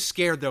you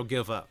scared they'll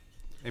give up?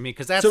 I mean,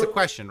 because that's the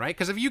question, right?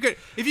 Because if you get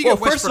Westbrook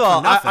first of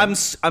all, for nothing,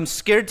 I'm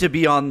scared to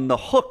be on the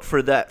hook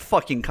for that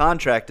fucking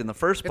contract in the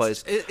first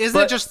place.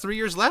 Isn't it just 3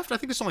 years left? I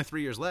think there's only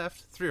 3 years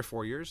left, 3 or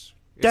 4 years.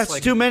 That's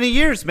too many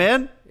years,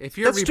 man. If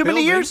you're too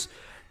many years.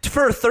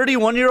 For a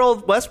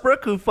 31-year-old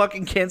Westbrook who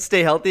fucking can't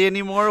stay healthy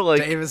anymore,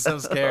 like Dave is so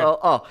scared.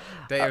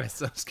 Dave is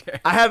so scared.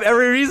 I have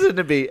every reason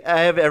to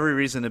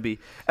be.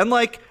 And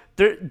like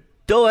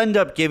they'll end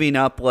up giving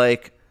up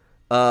like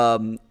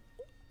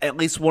at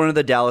least one of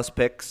the Dallas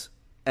picks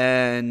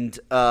and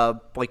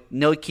like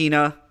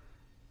Ntilikina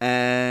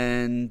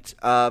and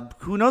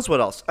who knows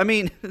what else. I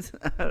mean,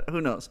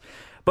 who knows?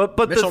 But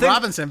Mitchell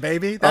Robinson,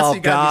 baby. That's what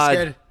you gotta be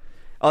scared.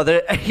 Oh,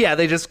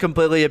 they just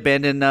completely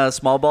abandoned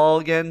small ball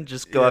again.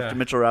 Just go after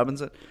Mitchell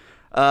Robinson.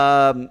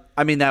 I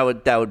mean, that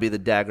would be the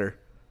dagger,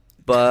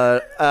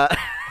 but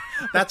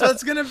that's what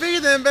it's gonna be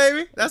then,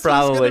 baby. That's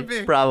what it's gonna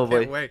be.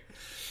 Probably.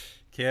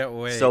 Can't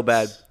wait. So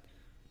bad.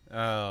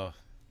 Oh.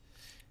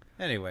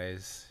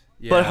 Anyways,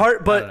 yeah.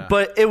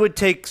 But it would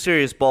take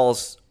serious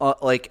balls,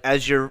 like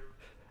as your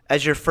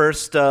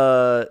first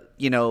job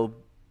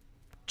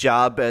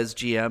as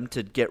GM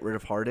to get rid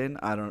of Harden.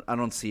 I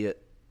don't see it.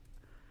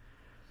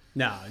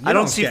 No, I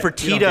don't see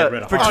Fertitta. You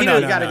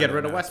got to get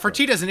rid of Westbrook.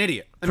 Fertitta's an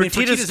idiot.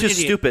 Fertitta's too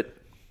stupid.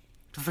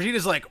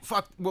 Fertitta's like,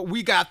 fuck,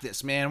 we got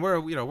this, man. We're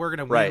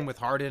gonna win with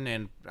Harden,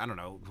 and I don't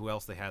know who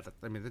else they have.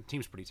 I mean, the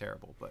team's pretty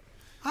terrible, but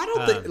I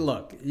don't think.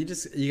 Look,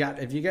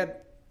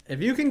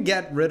 if you can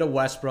get rid of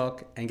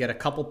Westbrook and get a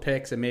couple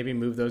picks and maybe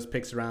move those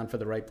picks around for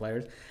the right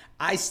players,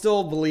 I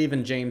still believe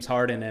in James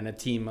Harden and a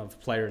team of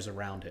players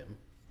around him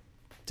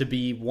to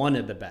be one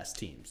of the best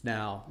teams.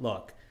 Now,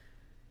 look.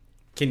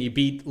 Can you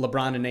beat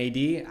LeBron and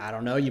AD? I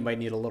don't know. You might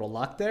need a little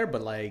luck there,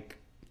 but like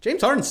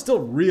James Harden's still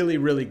really,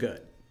 really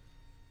good.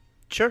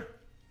 Sure.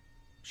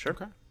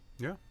 Okay.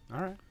 Yeah.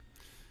 All right.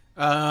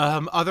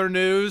 Other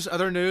news.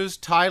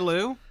 Ty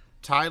Lue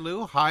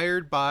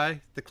hired by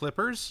the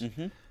Clippers.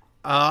 Mm-hmm.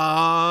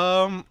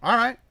 All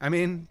right. I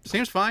mean,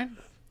 seems fine.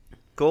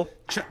 Cool.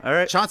 All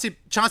right. Chauncey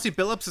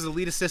Billups is a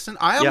lead assistant.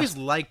 I always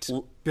liked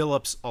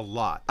Billups a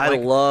lot. I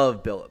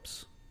love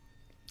Billups.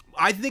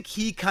 I think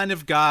he kind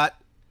of got.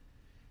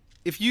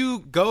 If you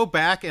go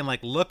back and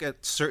like look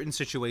at certain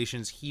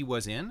situations he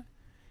was in,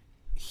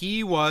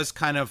 he was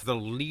kind of the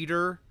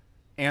leader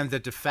and the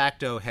de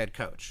facto head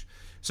coach.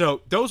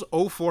 So those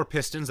 04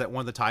 Pistons that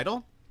won the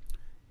title,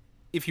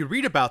 if you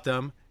read about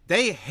them,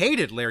 they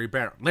hated Larry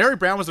Brown. Larry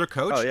Brown was their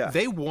coach. Oh, yeah.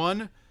 They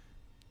won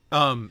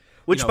in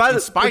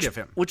spite of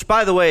him. Which,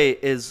 by the way,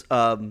 is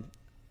a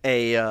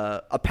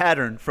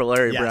pattern for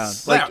Larry Brown.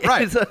 Like,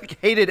 right. He's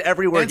hated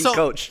everywhere he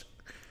coached.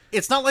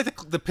 It's not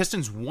like the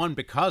Pistons won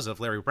because of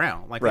Larry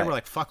Brown. Like, they were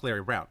like, fuck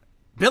Larry Brown.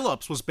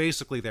 Billups was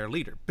basically their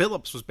leader.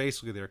 Billups was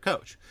basically their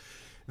coach.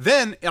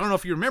 Then, I don't know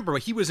if you remember,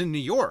 but he was in New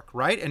York,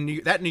 right?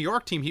 And that New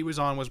York team he was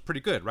on was pretty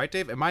good, right,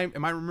 Dave? Am I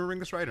remembering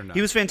this right or not?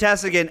 He was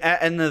fantastic,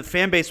 and the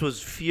fan base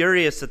was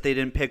furious that they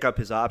didn't pick up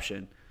his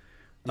option.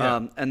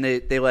 Yeah. And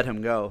they let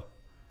him go.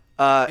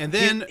 And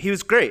then he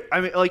was great.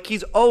 I mean, like,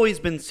 he's always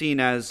been seen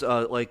as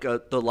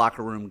the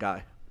locker room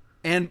guy.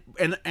 And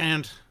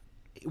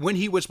when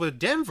he was with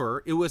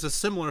Denver, it was a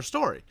similar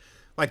story.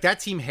 Like, that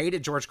team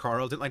hated George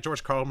Karl, didn't like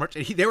George Karl much.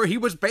 He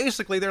was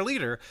basically their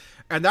leader,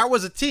 and that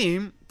was a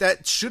team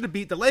that should have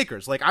beat the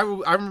Lakers. Like, I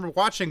remember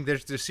watching the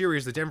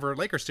series, the Denver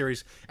Lakers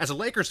series, as a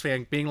Lakers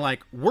fan, being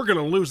like, "We're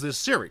gonna lose this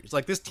series."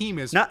 Like, this team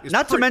is not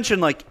to mention,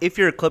 like, if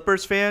you're a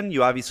Clippers fan,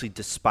 you obviously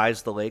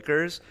despise the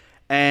Lakers,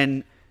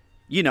 and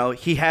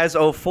he has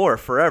 04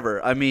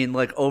 forever. I mean,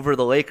 like, over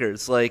the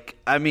Lakers. Like,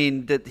 I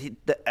mean,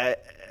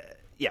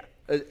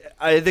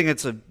 I think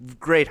it's a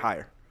great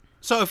hire.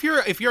 So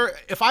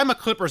if I'm a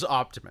Clippers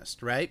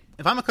optimist, right?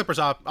 If I'm a Clippers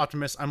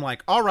optimist, I'm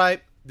like, all right,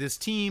 this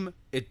team,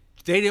 they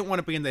didn't want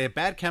to be in. They had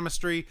bad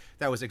chemistry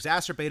that was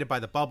exacerbated by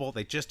the bubble.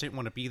 They just didn't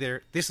want to be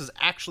there. This is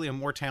actually a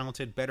more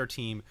talented, better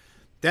team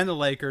than the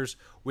Lakers.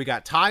 We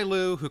got Ty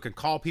Lue, who can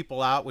call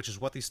people out, which is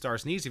what these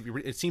stars need.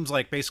 It seems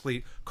like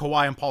basically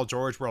Kawhi and Paul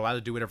George were allowed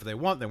to do whatever they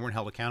want. They weren't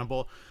held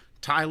accountable.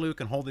 Ty Lue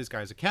can hold these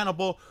guys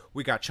accountable.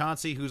 We got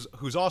Chauncey,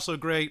 who's also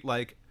great.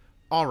 Like,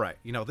 all right,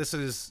 this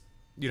is.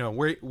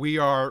 We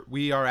are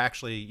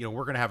actually,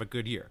 we're going to have a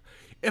good year.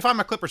 If I'm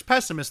a Clippers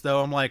pessimist,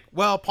 though, I'm like,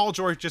 well, Paul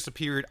George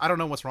disappeared. I don't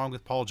know what's wrong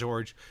with Paul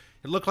George.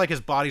 It looked like his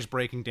body's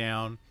breaking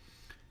down.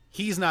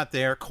 He's not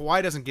there.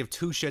 Kawhi doesn't give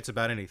two shits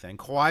about anything.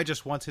 Kawhi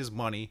just wants his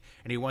money,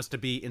 and he wants to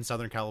be in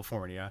Southern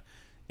California.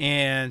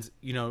 And,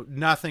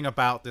 nothing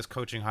about this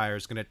coaching hire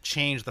is going to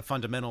change the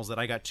fundamentals that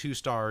I got 2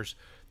 stars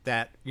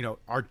that,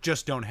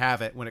 just don't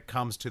have it when it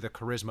comes to the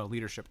charisma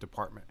leadership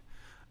department.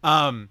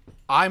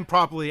 I'm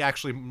probably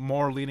actually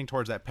more leaning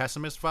towards that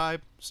pessimist vibe.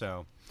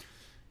 So I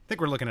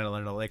think we're looking at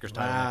another Lakers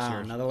title next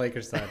year. Another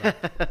Lakers title.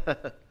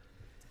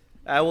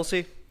 We'll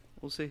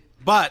see.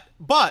 But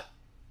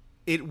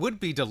it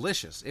would be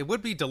delicious. It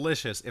would be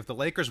delicious if the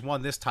Lakers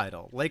won this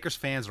title. Lakers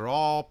fans are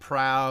all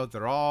proud.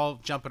 They're all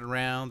jumping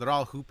around. They're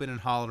all hooping and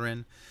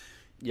hollering.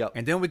 Yep.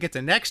 And then we get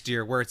to next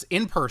year where it's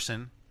in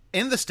person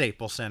in the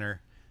Staples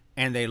Center,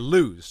 and they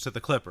lose to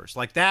the Clippers.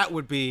 Like, that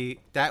would be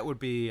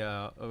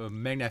a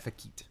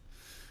magnificent.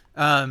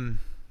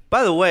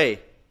 By the way,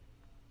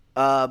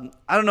 I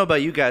don't know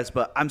about you guys,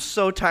 but I'm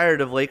so tired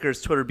of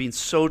Lakers Twitter being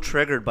so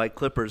triggered by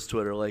Clippers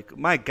Twitter. Like,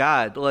 my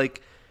God,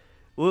 like,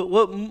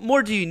 what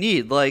more do you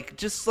need? Like,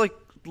 just like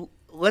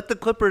let the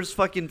Clippers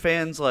fucking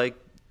fans like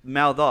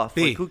mouth off.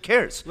 Be. Like, who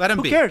cares? Let 'em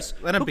who be. Cares?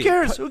 Let 'em who be.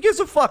 cares? Who gives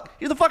a fuck?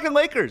 You're the fucking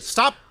Lakers.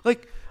 Stop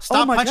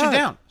Oh my punching God.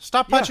 down.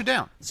 Stop punching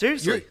down.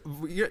 Seriously.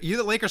 You're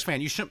the Lakers fan.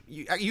 You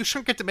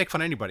shouldn't get to make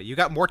fun of anybody. You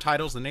got more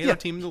titles than any other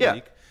team in the Yeah.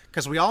 league.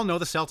 Because we all know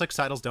the Celtics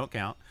titles don't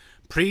count.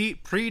 Pre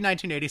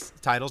 1980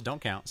 titles don't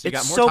count. So you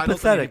It's got more so titles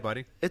pathetic. than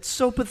anybody. It's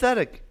so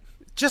pathetic.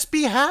 Just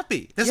be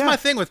happy. This is Yeah. my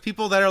thing with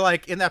people that are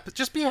like in that.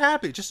 Just be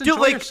happy. Just Dude,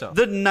 enjoy like yourself.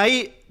 the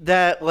night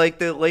that like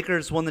the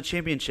Lakers won the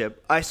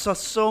championship, I saw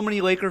so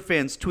many Laker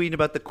fans tweeting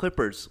about the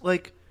Clippers.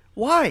 Like,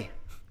 why?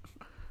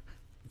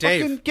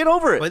 Dave, Fucking get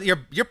over it. But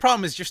your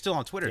problem is you're still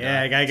on Twitter.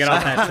 Yeah, I dog. gotta get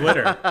off that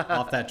Twitter.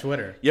 Off that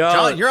Twitter.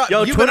 John, you've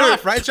Twitter, been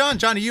off, right, John?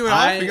 John, are you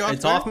off? Are you off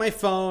It's Twitter? off my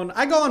phone.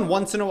 I go on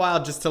once in a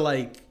while just to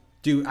like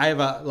do. I have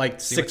a like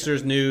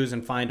Sixers news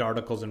and find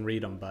articles and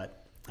read them, but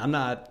I'm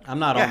not Yeah,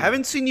 on. I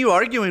haven't seen you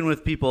arguing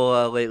with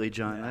people lately,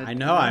 John. I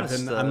know.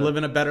 I'm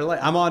living a better life.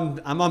 I'm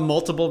on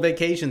multiple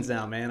vacations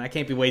now, man. I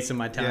can't be wasting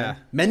my time. Yeah.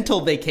 Mental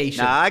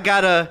vacation. Nah, I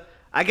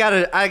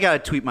gotta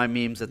tweet my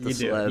memes at the You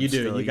do. celebs. You do.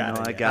 still, You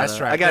gotta, know? yeah. That's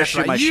right. I gotta that's shoot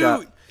right. my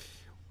shot.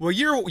 Well,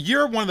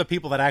 you're one of the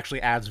people that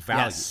actually adds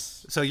value.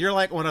 Yes. So you're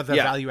like one of the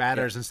Yeah. value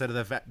adders instead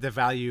of the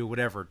value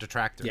whatever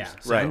detractors. Yeah, So,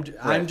 so Right.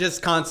 I'm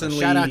just constantly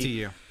Shout out to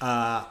you.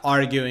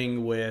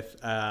 Arguing with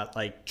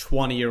like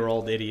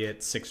 20-year-old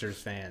idiot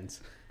Sixers fans.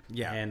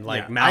 Yeah. and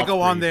like yeah. I mouth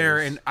go on there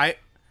breathers. and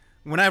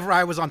whenever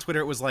I was on Twitter,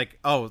 it was like,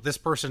 oh, this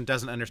person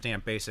doesn't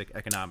understand basic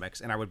economics,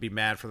 and I would be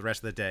mad for the rest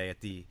of the day at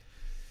the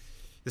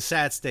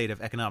sad state of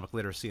economic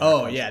literacy. in our Oh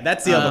country. yeah,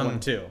 that's the other one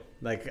too.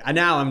 Like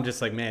now I'm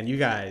just like, man, you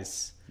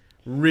guys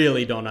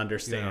really don't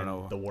understand You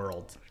don't know. the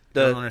world. I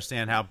don't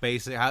understand how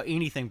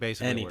anything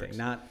basically Anything, works.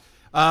 not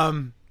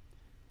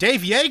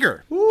Dave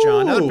Yeager, Ooh.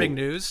 John, other big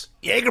news.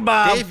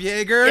 Jagerbomb. Dave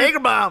Yeager.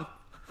 Jagerbomb.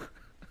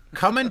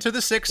 Coming to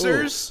the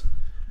Sixers,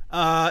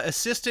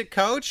 assistant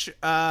coach.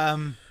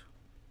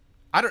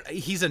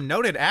 He's a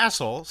noted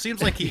asshole.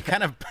 Seems like he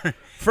kind of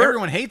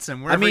everyone hates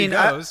him wherever he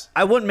goes.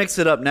 I wouldn't mix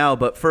it up now,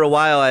 but for a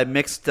while I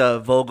mixed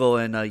Vogel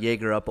and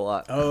Jaeger up a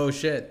lot. Oh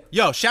shit.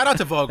 Yo, shout out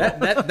to Vogel.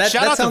 That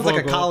shout out sounds to like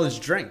a Vogel. college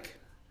drink.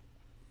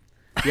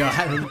 Yo,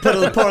 pour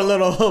a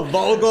little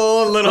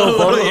Vogel, a little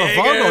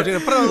Vogel,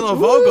 dude. Put a little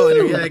Vogel in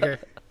your Jaeger.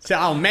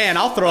 Oh man,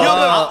 I'll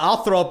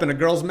throw up in a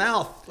girl's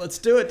mouth. Let's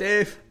do it,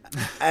 Dave.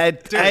 I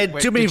had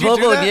wait, too many did you do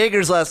Vogel and that?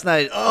 Jaegers last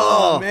night.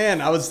 Oh man,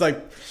 I was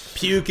like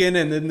puking,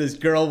 and then this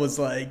girl was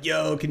like,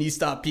 "Yo, can you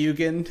stop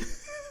puking?"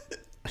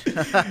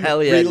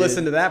 Hell yeah!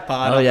 Re-listen to that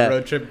pod on yeah. the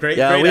road trip. Great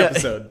Yeah,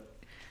 episode.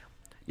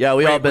 Yeah,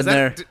 we all Was been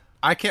that- there.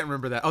 I can't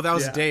remember that. Oh, that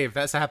was Yeah. Dave.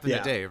 That's happened Yeah.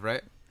 to Dave,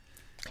 right?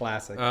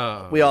 Classic.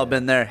 We all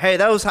been there. Hey,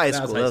 that was high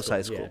school. was That was high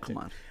high school, school. yeah,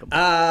 Come dude. on.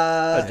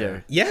 How dare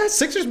you. Yeah,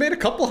 Sixers made a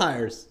couple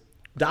hires.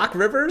 Doc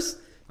Rivers,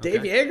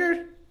 Dave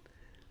Yeager.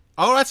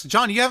 Oh, that's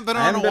John. You haven't been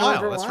I on haven't in a been on while.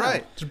 for a That's while.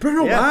 right. It's been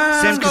a Yeah.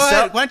 while. Sam Go Cassell.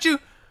 ahead. Why don't you?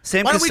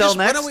 Sam why don't we Cassell just-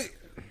 why next. don't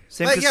we-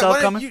 Sam Why Cassell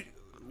don't coming.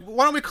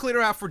 why don't we clear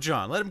out for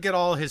John? Let him get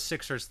all his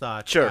Sixers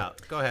thoughts Sure.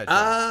 out. Go ahead.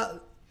 John.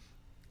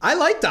 I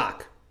like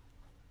Doc.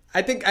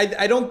 I think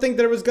I don't think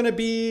there was going to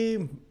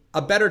be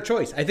a better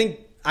choice. I think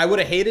I would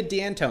have hated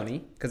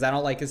D'Antoni because I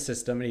don't like his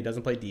system and he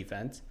doesn't play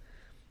defense.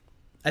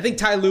 I think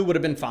Ty Lue would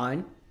have been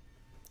fine,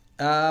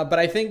 but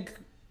I think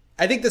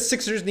the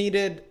Sixers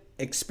needed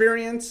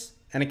experience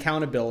and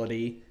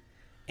accountability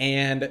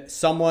and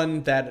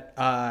someone that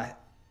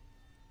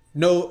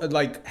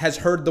has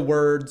heard the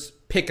words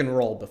pick and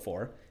roll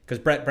before, because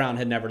Brett Brown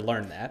had never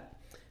learned that.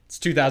 It's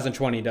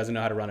 2020, he doesn't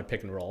know how to run a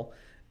pick and roll.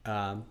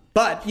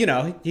 But you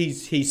know,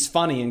 he's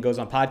funny and goes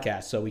on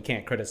podcasts, so we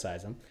can't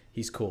criticize him.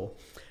 He's cool.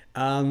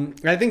 And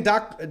I think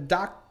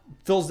Doc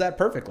fills that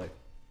perfectly.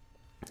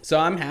 So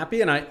I'm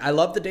happy, and I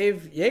love the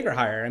Dave Yeager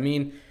hire. I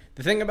mean,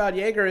 the thing about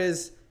Yeager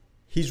is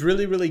he's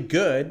really, really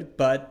good,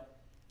 but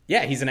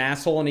yeah, he's an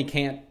asshole and he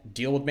can't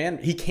deal with man.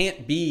 He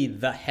can't be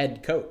the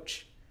head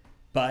coach.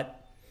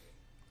 But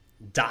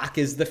Doc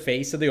is the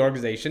face of the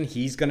organization.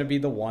 He's going to be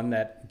the one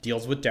that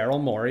deals with Daryl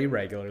Morey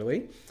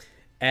regularly.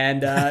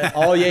 And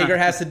all Yeager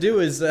has to do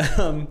is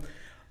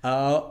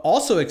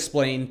also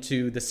explain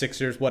to the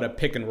Sixers what a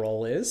pick and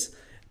roll is,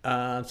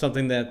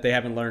 something that they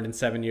haven't learned in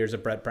 7 years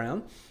of Brett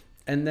Brown.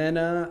 And then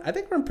I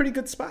think we're in a pretty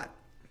good spot.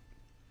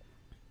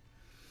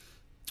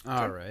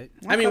 all right.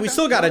 I mean, we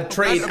still got to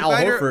trade I'm Al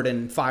glad you're- Horford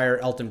and fire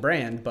Elton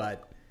Brand,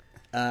 but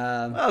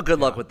Oh, good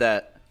luck with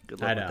that.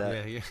 Good luck I with know.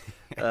 that.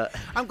 Yeah.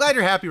 I'm glad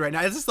you're happy right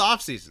now. This is the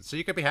off season, so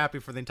you could be happy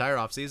for the entire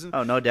off season.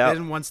 Oh, no doubt.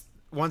 Then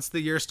once the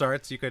year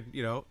starts, you could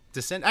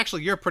descend.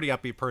 Actually, you're a pretty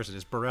upbeat person.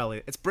 It's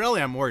Borelli. It's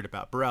Borelli I'm worried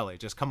about. Borelli,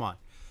 just come on.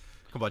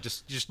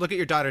 Just look at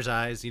your daughter's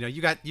eyes.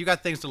 You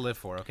got things to live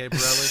for, okay,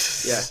 Borelli?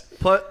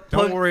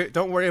 Yeah.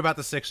 Don't worry about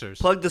the Sixers.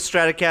 Plug the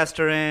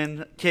Stratocaster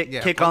in.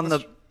 Kick plug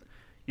on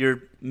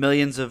your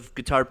millions of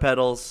guitar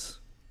pedals.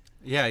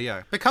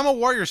 Yeah. Become a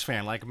Warriors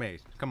fan like me.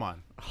 Come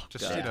on.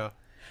 Just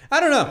I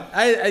don't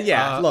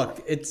know.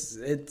 Look,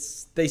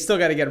 it's they still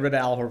got to get rid of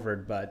Al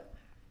Horford, but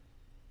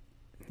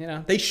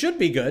they should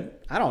be good.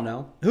 I don't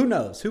know. Who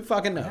knows? Who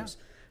fucking knows?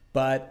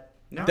 But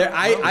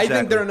I think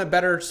exactly. they're in a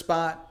better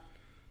spot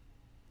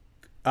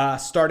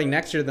starting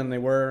next year than they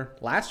were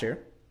last year.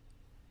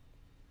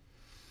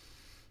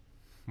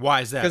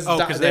 Why is that?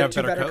 Because they have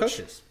two better coach?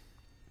 coaches.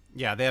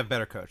 Yeah, they have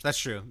better coach. That's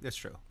true.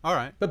 All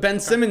right. But Ben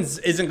Simmons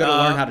isn't going to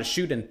learn how to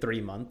shoot in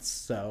 3 months,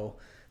 so.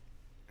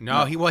 No,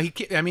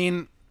 I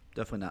mean,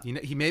 definitely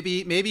not. He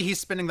maybe he's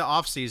spending the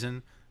off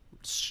season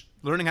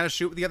learning how to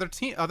shoot with the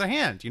other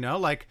hand.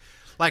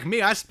 Like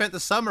me, I spent the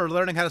summer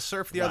learning how to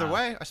surf the other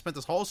way. I spent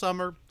this whole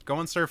summer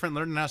going surfing,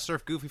 learning how to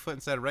surf goofy foot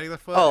instead of regular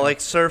foot. Oh,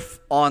 like surf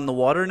on the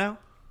water now?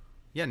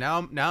 Yeah, now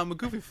I'm a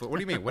goofy foot. What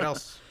do you mean? What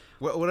else?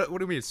 What do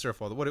you mean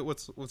surf on?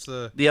 What's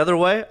the other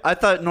way? I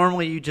thought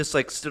normally you just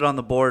like stood on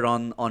the board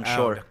on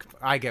shore.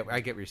 I get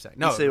what you're saying.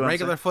 No, you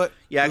regular foot.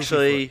 You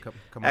actually foot.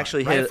 Come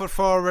actually on. hit right foot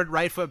forward,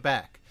 right foot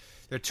back.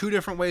 There are two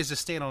different ways to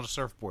stand on a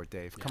surfboard,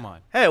 Dave. Come on.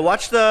 Hey, I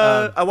watched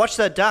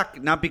that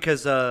doc not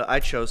because I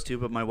chose to,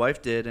 but my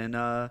wife did, and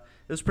it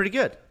was pretty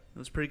good.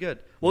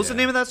 What was the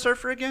name of that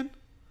surfer again?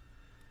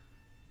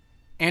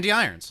 Andy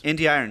Irons.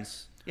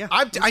 Yeah,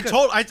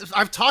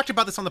 I've talked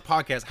about this on the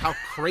podcast, how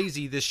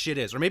crazy this shit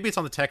is. Or maybe it's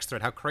on the text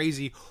thread, how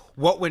crazy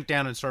what went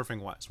down in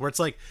surfing was. Where it's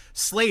like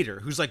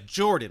Slater, who's like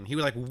Jordan, he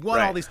like won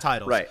all these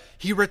titles. Right.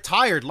 He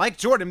retired like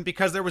Jordan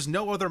because there was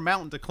no other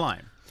mountain to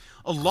climb.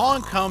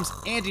 Along comes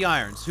Andy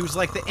Irons, who's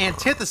like the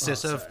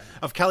antithesis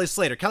of Kelly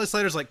Slater. Kelly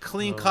Slater's like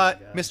clean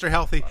cut, Mr.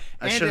 Healthy.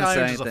 Andy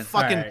Irons is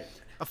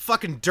a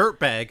fucking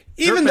dirtbag.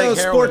 Even though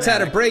sports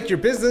had a break, your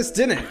business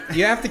didn't.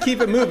 You have to keep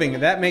it moving,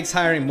 and that makes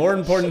hiring more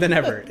important than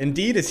ever.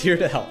 Indeed is here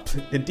to help.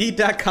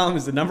 Indeed.com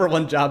is the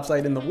 #1 job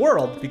site in the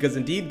world because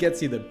Indeed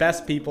gets you the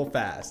best people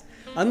fast.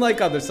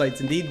 Unlike other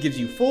sites, Indeed gives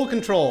you full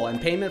control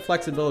and payment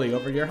flexibility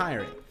over your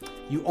hiring.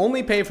 You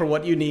only pay for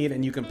what you need,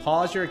 and you can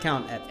pause your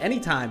account at any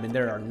time, and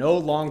there are no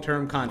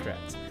long-term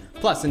contracts.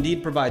 Plus,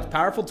 Indeed provides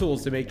powerful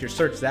tools to make your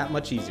search that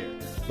much easier,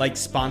 like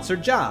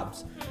sponsored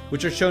jobs,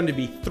 which are shown to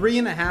be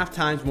 3.5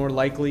 times more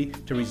likely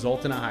to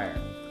result in a hire.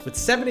 With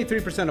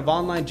 73% of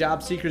online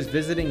job seekers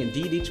visiting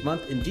Indeed each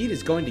month, Indeed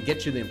is going to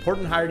get you the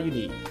important hire you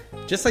need,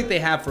 just like they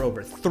have for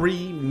over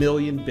 3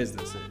 million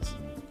businesses.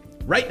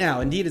 Right now,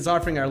 Indeed is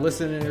offering our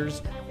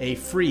listeners a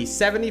free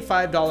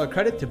 $75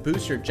 credit to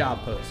boost your job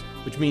post,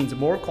 which means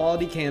more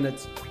quality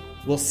candidates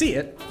will see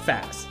it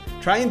fast.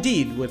 Try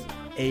Indeed with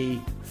a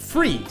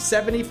free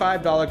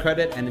 $75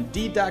 credit and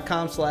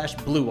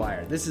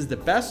Indeed.com/BlueWire. This is the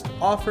best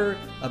offer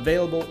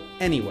available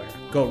anywhere.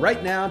 Go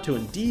right now to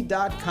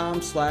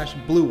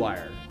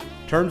Indeed.com/BlueWire.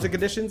 Terms and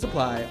conditions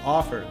apply.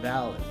 Offer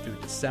valid through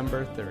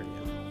December 30th.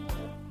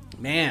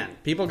 Man,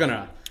 people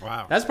gonna...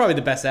 Wow. That's probably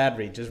the best ad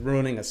read, just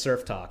ruining a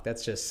surf talk.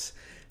 That's just...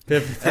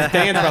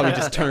 Dan probably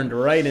just turned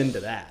right into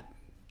that.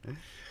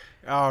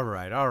 All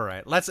right.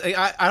 I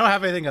don't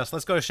have anything else.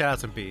 Let's go to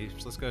shout-outs and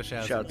beefs.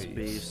 Shout-outs and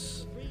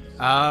beefs.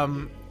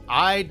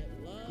 I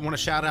want to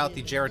shout out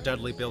the Jared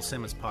Dudley, Bill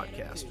Simmons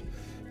podcast.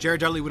 Jared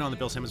Dudley went on the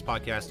Bill Simmons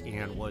podcast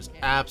and was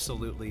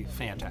absolutely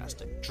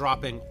fantastic,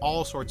 dropping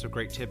all sorts of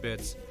great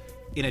tidbits.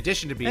 In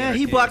addition to being,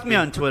 he blocked me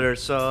on Twitter,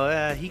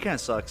 so he kind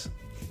of sucks.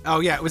 Oh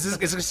yeah, is this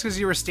because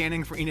you were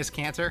standing for Enos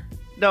Kanter?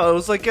 No, it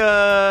was like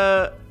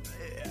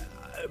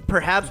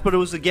perhaps, but it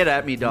was a get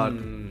at me dog.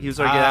 He was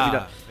like, get at me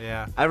dog.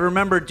 Yeah. I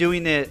remember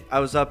doing it. I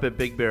was up at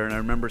Big Bear, and I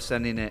remember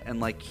sending it, and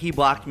like he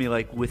blocked me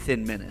like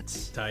within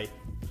minutes. Tight.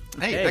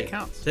 Hey, that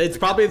counts. It's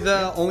probably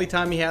the only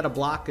time he had a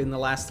block in the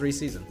last 3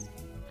 seasons.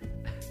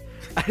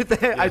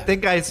 I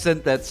think I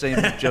sent that same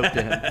joke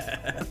to him.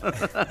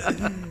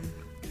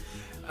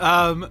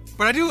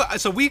 But I do.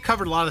 So we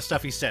covered a lot of the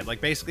stuff he said.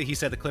 Like basically, he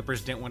said the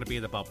Clippers didn't want to be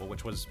in the bubble,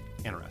 which was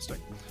interesting.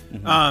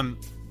 Mm-hmm.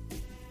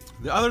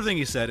 The other thing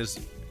he said is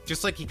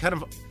just like he kind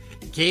of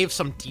gave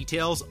some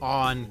details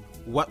on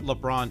what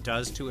LeBron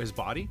does to his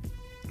body.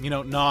 You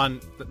know,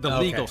 the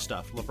legal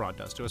stuff LeBron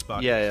does to his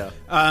body. Yeah.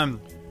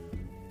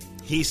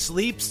 He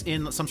sleeps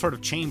in some sort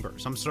of chamber,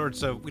 some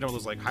sorts of,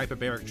 those like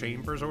hyperbaric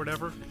chambers or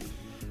whatever.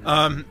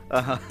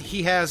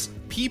 He has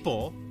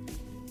people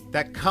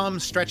that come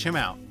stretch him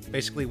out,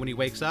 basically when he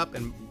wakes up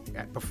and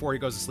before he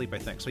goes to sleep, I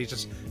think. So he's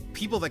just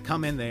people that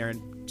come in there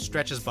and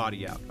stretch his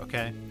body out,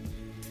 okay?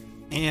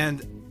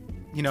 And,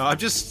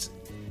 that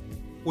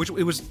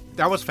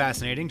was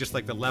fascinating, just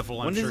like the level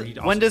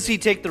when does he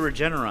take the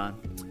Regeneron?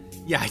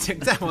 Yeah, I take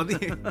that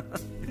one.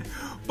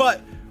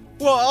 But...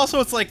 Well, also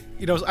it's like,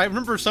 I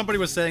remember somebody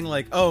was saying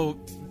like, oh,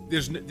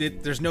 there's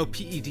no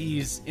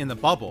PEDs in the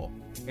bubble.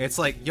 It's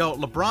like, yo,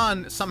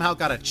 LeBron somehow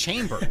got a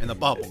chamber in the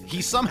bubble.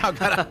 He somehow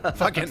got a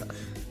fucking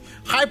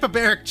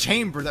hyperbaric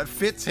chamber that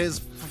fits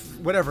his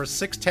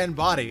 6'10"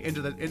 body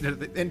into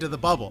the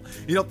bubble.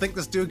 You don't think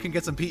this dude can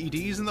get some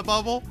PEDs in the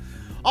bubble?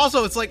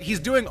 Also, it's like he's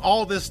doing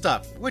all this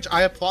stuff, which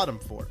I applaud him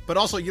for. But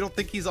also, you don't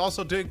think he's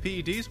also doing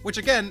PEDs? Which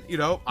again,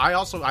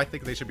 I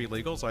think they should be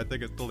legal, so I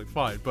think it's totally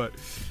fine. But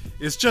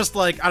it's just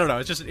like, I don't know,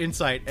 it's just an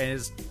insight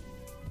as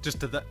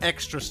just to the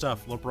extra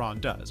stuff LeBron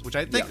does, which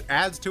I think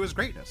adds to his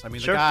greatness. I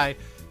mean, the guy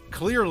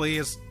clearly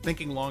is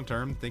thinking long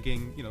term,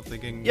 thinking.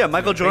 Yeah,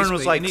 Michael Jordan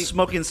was like basically-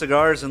 smoking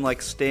cigars and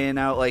like staying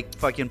out, like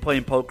fucking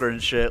playing poker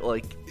and shit.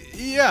 Like,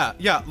 Yeah.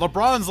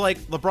 LeBron's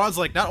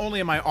like, not only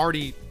am I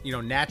already,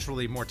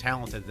 naturally more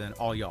talented than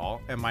all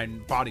y'all, and my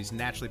body's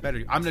naturally better,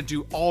 I'm gonna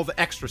do all the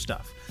extra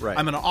stuff. Right.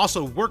 I'm gonna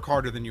also work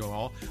harder than you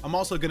all. I'm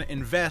also gonna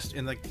invest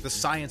in like the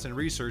science and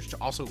research to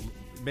also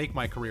make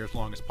my career as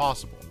long as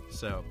possible.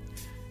 So,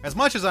 as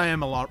much as I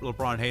am a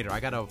LeBron hater, I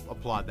gotta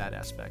applaud that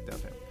aspect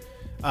of him.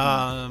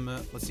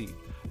 Let's see.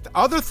 The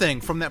other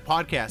thing from that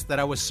podcast that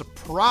I was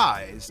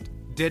surprised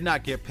did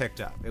not get picked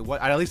up.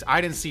 At least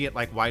I didn't see it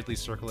like widely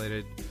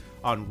circulated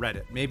on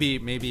Reddit.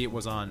 Maybe it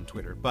was on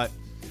Twitter. But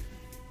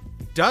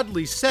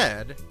Dudley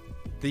said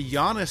the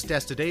Giannis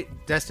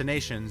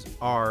destinations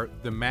are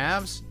the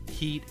Mavs,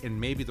 Heat, and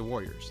maybe the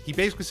Warriors. He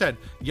basically said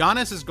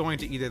Giannis is going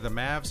to either the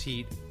Mavs,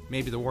 Heat,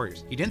 maybe the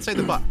Warriors. He didn't say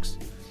the Bucks.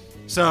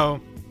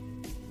 So,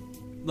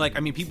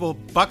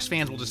 Bucks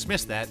fans will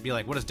dismiss that and be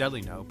like, what does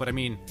Dudley know? But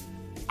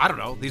I don't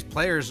know. These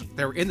players,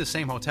 they're in the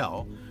same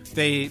hotel.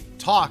 They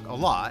talk a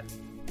lot.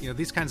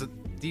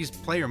 These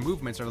player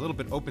movements are a little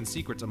bit open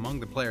secrets among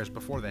the players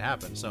before they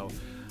happen. So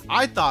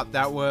I thought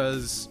that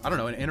was, I don't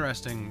know, an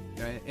interesting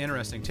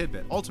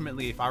tidbit.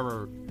 Ultimately, if I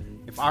were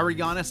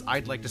Giannis,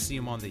 I'd like to see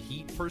him on the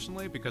Heat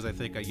personally, because I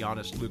think a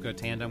Giannis-Luka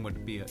tandem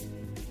would be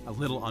a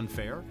little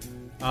unfair.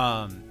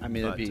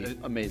 it'd be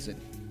amazing.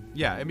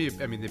 Yeah,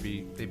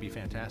 they'd be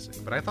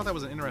fantastic. But I thought that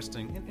was an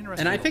interesting.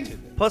 And I think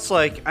tidbit. Plus, the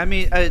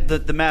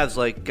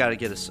Mavs got to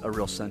get a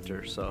real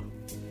center, so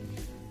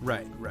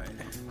Right.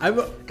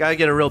 got to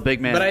get a real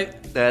big man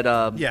that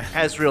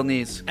has real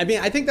needs.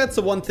 I think that's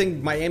the one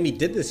thing Miami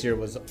did this year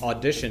was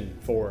audition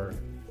for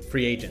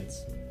free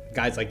agents,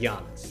 guys like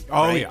Giannis.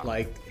 Oh, right? yeah.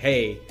 Like,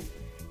 hey,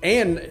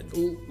 and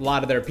a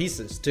lot of their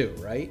pieces too,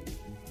 right?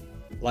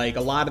 Like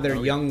a lot of their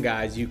young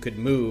guys you could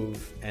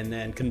move and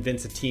then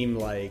convince a team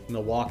like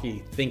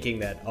Milwaukee thinking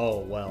that, oh,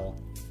 well,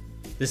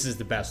 this is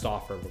the best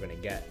offer we're going to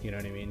get. You know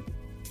what I mean?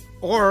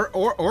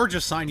 Or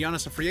just sign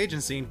Giannis a free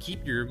agency and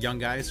keep your young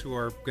guys who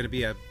are going to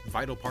be a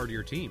vital part of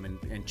your team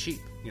and cheap.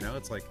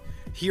 It's like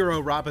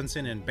Hero,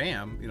 Robinson, and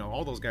Bam.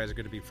 All those guys are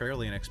going to be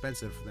fairly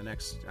inexpensive for the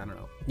next, I don't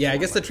know. Yeah, I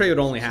guess the trade would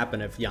only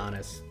happen if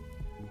Giannis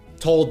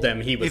told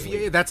them he was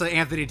leaving. That's an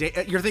Anthony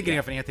You're thinking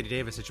of an Anthony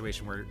Davis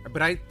situation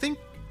but I think,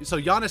 so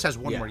Giannis has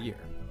one more year.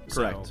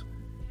 Correct. So,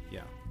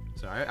 yeah.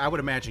 So I would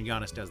imagine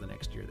Giannis does the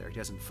next year there. He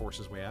doesn't force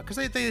his way out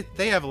because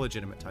they have a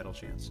legitimate title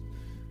chance.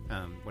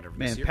 Whatever.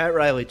 Man, Pat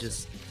Riley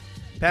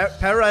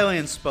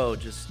and Spo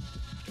just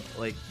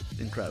like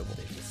incredible.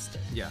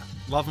 Yeah,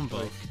 love them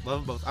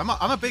both. I'm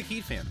a big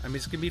Heat fan.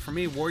 It's gonna be for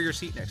me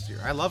Warriors Heat next year.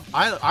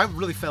 I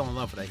really fell in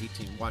love with that Heat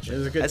team. Watching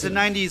it. As a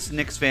 '90s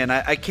Knicks fan,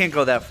 I can't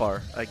go that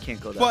far.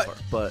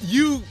 But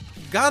you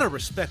gotta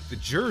respect the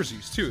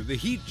jerseys too. The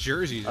Heat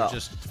jerseys are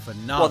just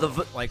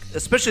phenomenal. Well,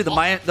 especially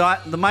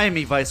the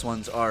Miami Vice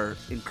ones are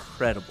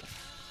incredible.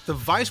 The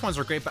Vice ones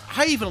are great, but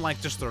I even like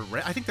just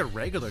I think their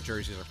regular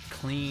jerseys are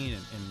clean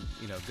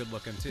and good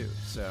looking too.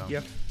 So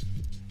yeah,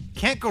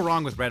 can't go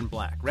wrong with red and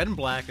black. Red and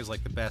black is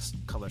like the best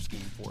color scheme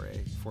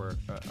for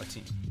a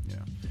team.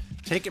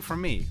 Take it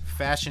from me,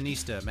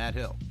 fashionista Matt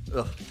Hill.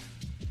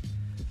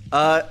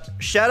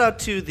 Shout out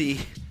to the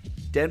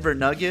Denver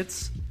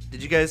Nuggets.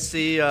 Did you guys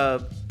see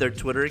their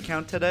Twitter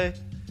account today?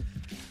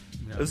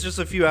 No. It was just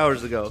a few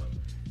hours ago.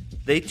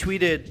 They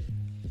tweeted,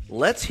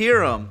 "Let's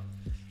hear 'em,"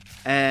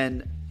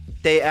 and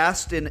they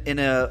asked in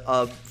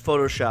a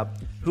Photoshop,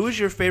 "Who is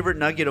your favorite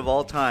Nugget of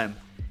all time?"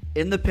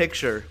 In the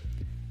picture,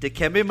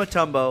 Dikembe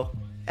Mutombo,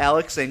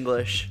 Alex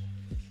English,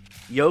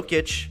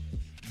 Jokic,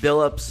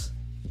 Billups,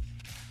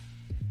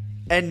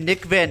 and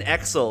Nick Van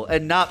Exel,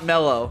 and not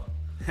Melo.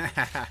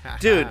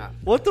 Dude,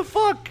 what the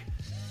fuck?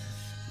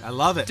 I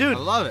love it. Dude, I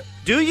love it.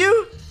 Do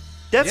you?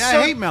 I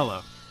hate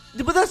Melo.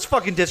 But that's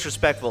fucking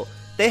disrespectful.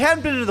 They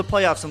hadn't been into the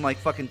playoffs in like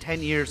fucking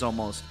 10 years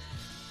almost.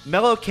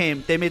 Melo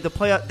came, they made the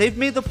playoff. They've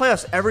made the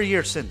playoffs every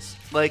year since.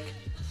 Like,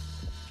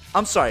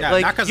 I'm sorry. Yeah,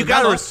 like, not because you of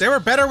got Melo. They were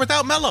better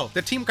without Melo.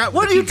 The team got.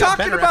 What are you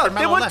talking better about? after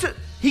They Melo went left.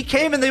 he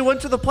came and they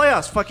went to the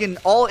playoffs. Fucking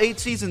all 8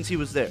 seasons he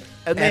was there.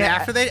 And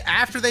after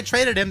they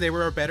traded him, they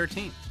were a better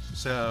team.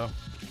 So,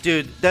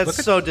 dude,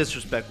 that's so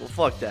disrespectful.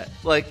 Fuck that.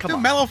 Like, come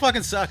on. Melo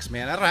fucking sucks,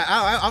 man.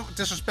 I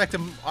disrespect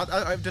him.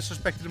 I've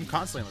disrespected him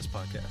constantly on this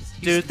podcast.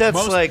 Dude, that's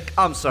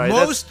I'm sorry.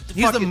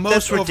 He's the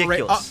most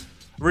ridiculous.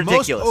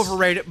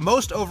 Ridiculous.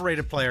 Most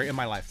overrated player in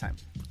my lifetime.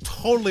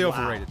 Totally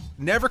overrated.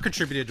 Never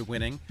contributed to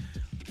winning.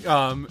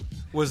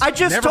 I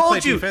just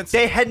told you defense.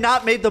 they had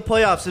not made the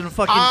playoffs in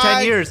fucking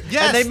 10 years,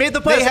 and they made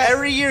the playoffs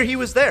every year he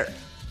was there.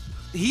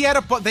 He had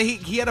a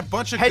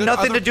bunch of had good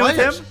nothing other to do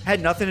players. with him.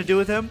 Had nothing to do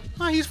with him.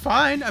 Oh, he's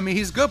fine.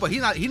 He's good, but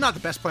he's not the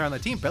best player on the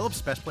team. Billups is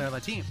the best player on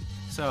the team.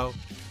 So,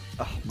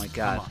 oh my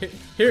god.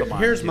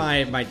 Here's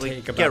my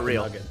take about the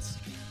Nuggets.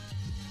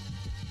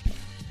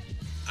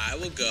 I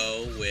will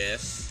go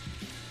with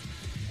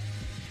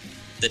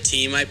the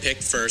team I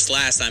picked first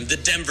last time, the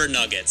Denver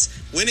Nuggets.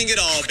 Winning it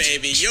all,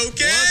 baby.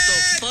 Jokic!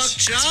 What the fuck,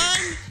 John?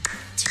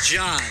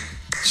 John,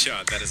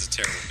 Sean, that is a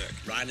terrible pick.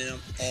 Riding him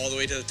all the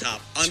way to the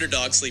top.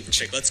 Underdog sleeper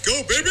pick. Let's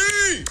go,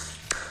 baby!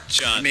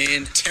 Sean, I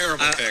mean,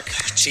 terrible pick.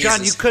 Jesus.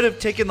 John, you could have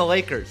taken the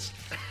Lakers.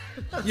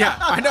 Yeah,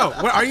 I know.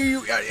 What,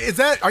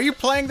 are you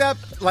playing that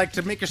like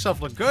to make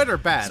yourself look good or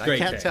bad? I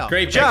can't tell.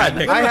 Great John,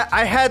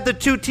 I had the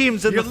two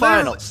teams in the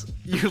finals.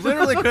 You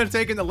literally could have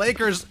taken the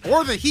Lakers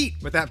or the Heat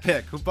with that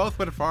pick, who both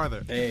went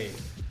farther. Hey.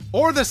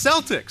 Or the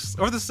Celtics,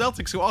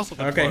 who also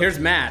went farther. Here's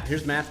Matt.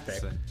 Here's Matt's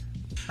pick.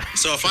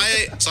 So if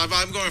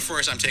I'm going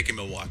first, I'm taking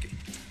Milwaukee.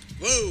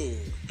 Whoa.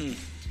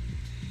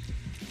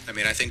 I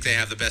mean, I think they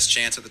have the best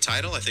chance at the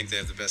title. I think they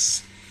have the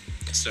best.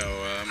 So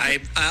I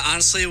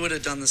honestly would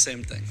have done the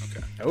same thing.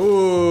 Okay.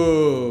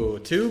 Ooh,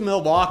 2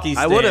 Milwaukee.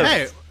 I would have.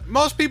 Hey,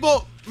 most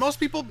people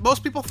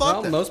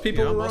thought that. Most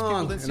people were most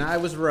wrong, didn't and I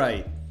was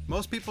right.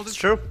 Most people did. It's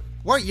true.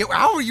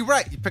 How are you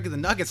right? You're picking the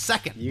Nuggets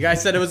second. You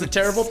guys said it was a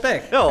terrible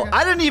pick. No,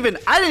 I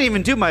didn't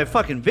even do my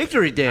fucking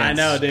victory dance.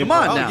 I know, Dave. Come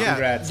on Oh now. yeah,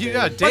 Congrats,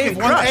 Dave. Dave Fucking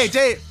won. crushed.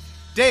 Hey,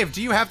 Dave,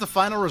 do you have the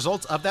final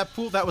results of that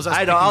pool? That was us.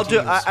 I don't. picking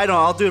teams.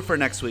 I'll do it for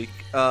next week.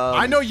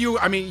 I know you.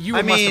 I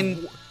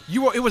mean,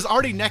 it was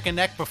already neck and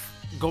neck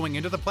going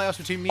into the playoffs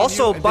between me.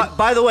 Also, and you, and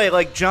by the way,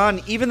 like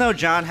John, even though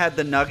John had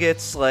the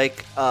Nuggets,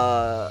 like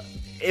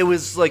it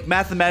was like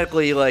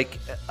mathematically like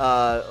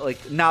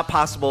not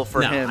possible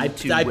for him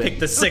to I win. picked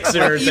the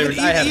Sixers.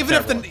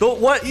 But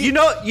what you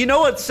know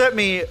what set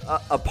me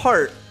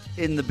apart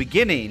in the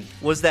beginning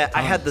was that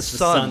I had the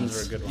Suns.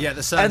 Were a good one. Yeah,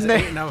 the Suns.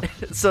 And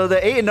so the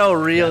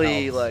 8-0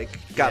 really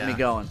got me Yeah.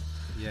 going.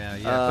 Yeah.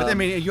 But I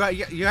mean,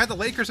 you had the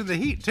Lakers and the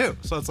Heat too,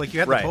 so it's like you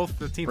had both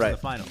the teams in the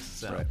finals.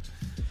 So. Right.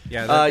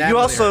 Yeah. That you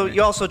really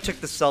also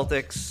took the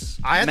Celtics.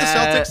 I had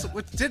Matt. the Celtics,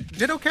 which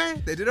did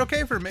okay. They did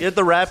okay for me. You had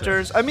the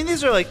Raptors. So. I mean,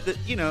 these are like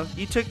you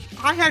took.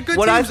 I had good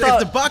what teams. I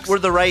thought If the Bucks were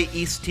the right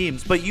East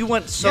teams, but you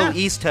went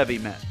East heavy,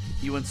 Matt.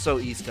 You went so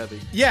East heavy.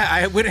 Yeah,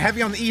 I went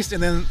heavy on the East,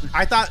 and then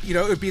I thought it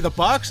would be the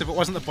Bucks. If it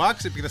wasn't the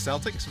Bucks, it'd be the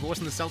Celtics. If it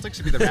wasn't the Celtics,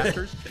 it'd be the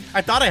Raptors.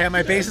 I thought I had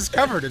my bases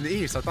covered in the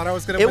East. I thought I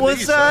was going to win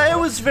the East. It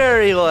was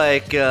very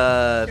like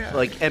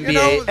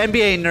NBA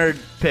NBA nerd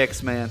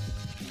picks, man.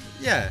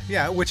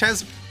 Yeah. Which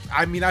has,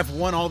 I mean, I've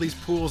won all these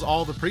pools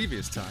all the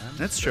previous time.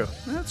 That's true.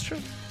 That's true.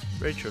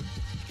 Very true.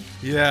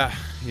 Yeah.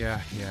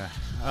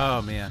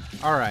 Oh man.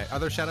 All right.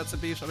 Other shout outs to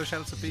beefs.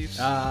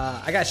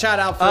 I got shout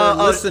out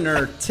for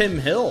listener Tim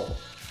Hill,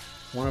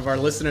 one of our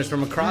listeners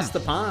from across the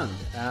pond.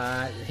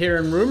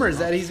 Hearing rumors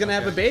that he's going to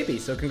have a baby,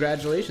 so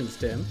congratulations,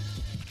 Tim.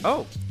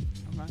 Oh.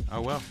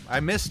 Oh well.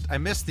 I missed the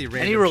random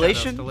Any relation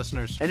shout-outs to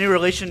listeners. Any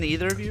relation to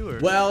either of you? Or?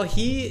 Well,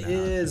 he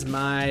is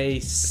my a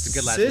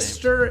good last name.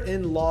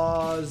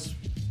 sister-in-law's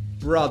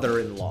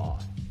brother-in-law.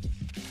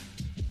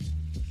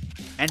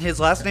 And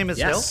his last name is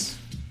Yes.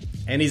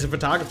 And he's a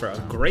photographer, a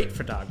great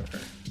photographer.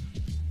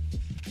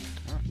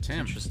 Oh,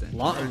 Tim. Interesting.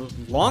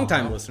 Long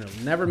time listener,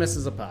 never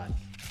misses a pod.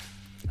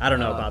 I don't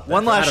know about that.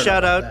 One last I don't know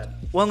shout about out.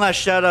 that. One last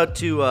shout out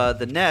to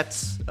the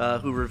Nets,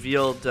 who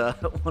revealed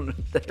one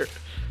of their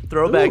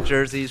throwback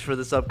jerseys for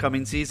this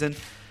upcoming season.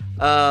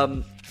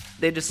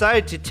 They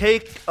decided to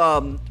take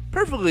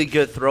perfectly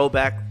good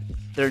throwback,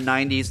 their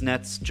 90s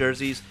Nets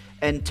jerseys,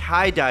 and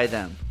tie-dye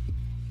them.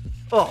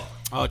 Oh,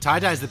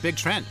 tie-dye is the big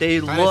trend. They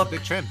Tie-dye look is the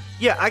big trend.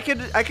 Yeah, I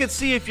could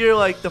see if you're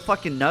like the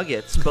fucking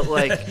Nuggets, but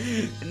like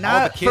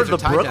not kids for are the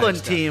tie-dye Brooklyn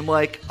stuff. team.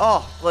 Like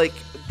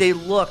they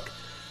look.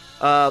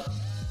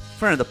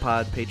 Friend of the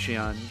pod,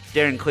 Patreon,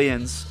 Darren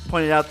Cleans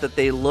pointed out that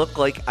they look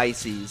like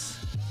ices.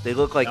 They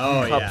look like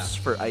cups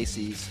for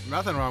ices.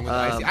 Nothing wrong with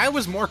icy. I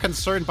was more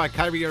concerned by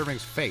Kyrie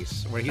Irving's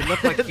face, where he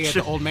looked like he had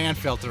the old man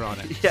filter on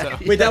it. Yeah.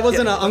 So. Wait, that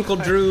wasn't an Uncle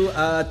Drew 2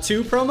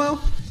 promo?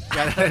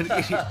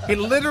 Yeah, he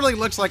literally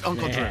looks like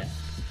Uncle Man.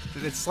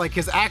 Drew. It's like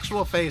his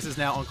actual face is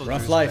now Uncle Rough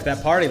Drew's life, face.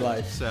 that party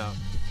life. So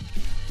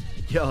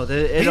Yo,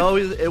 it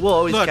will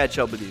always Look. catch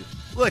up with you.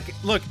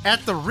 look.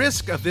 At the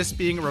risk of this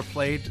being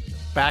replayed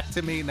back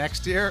to me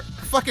next year,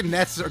 fucking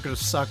Nets are gonna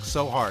suck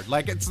so hard.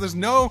 Like there's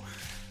no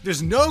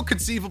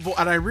conceivable,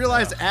 and I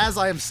realize as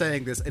I am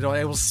saying this,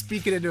 I will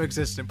speak it into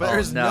existence. But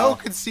there's no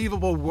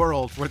conceivable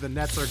world where the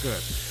Nets are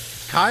good.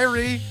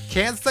 Kyrie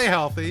can't stay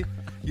healthy.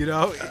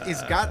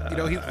 He's got.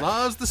 He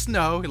loves the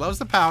snow. He loves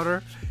the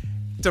powder.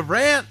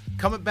 Durant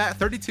coming back,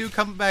 32,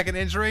 coming back in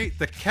injury.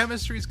 The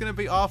chemistry is going to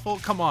be awful.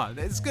 Come on,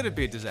 it's going to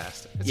be a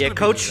disaster.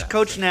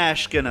 Coach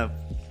Nash gonna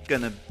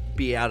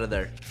be out of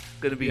there.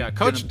 Gonna be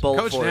Coach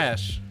for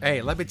Nash.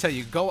 Hey, let me tell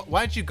you, why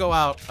don't you go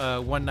out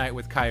one night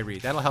with Kyrie?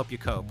 That'll help you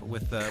cope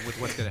with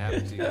what's going to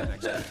happen to you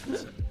next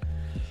week.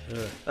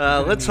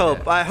 Let's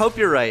hope. I hope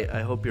you're right.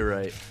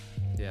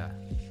 Yeah.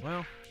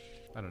 Well,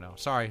 I don't know.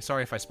 Sorry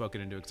if I spoke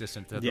it into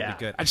existence. That'll Yeah. be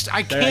good. I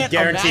can't guaranteed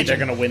imagine. they're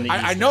gonna win the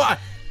East. I know.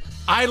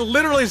 I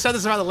literally said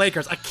this about the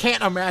Lakers. I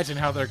can't imagine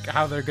how they're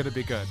going to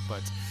be good.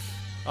 But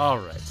all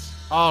right,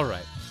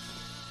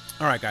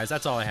 guys.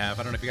 That's all I have.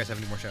 I don't know if you guys have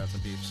any more shout-outs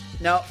and beefs.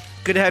 No,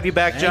 good to have you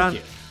back, John.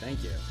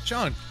 Thank you.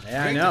 John. Yeah,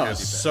 I great to know. have you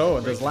back.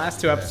 So those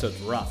last 2 episodes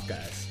rough,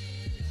 guys.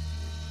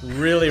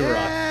 Really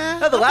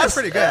rough. The last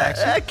pretty good,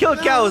 actually. Kill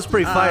Cow was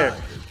pretty fire.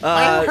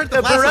 I heard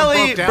the last one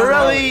broke down.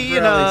 Borelli,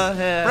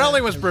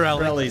 Borelli was Borelli.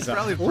 Borelli's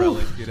Borelli, up.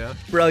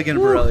 Borelli,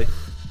 Borelli.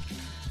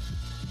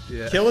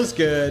 Yeah. Kill is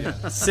good.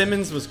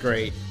 Simmons was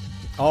great.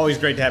 Always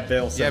great to have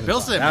Bill Simmons. Yeah, Bill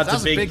on. Simmons. That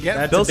was a big get.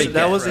 That's Bill a big Simmons,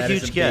 that get. was a That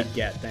huge is get. Big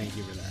get. Thank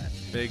you for that.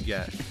 Big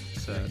get.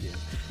 So,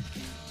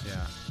 yeah.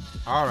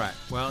 All right.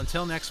 Well,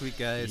 until next week,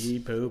 guys.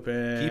 Keep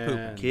pooping. Keep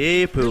pooping.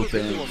 Keep A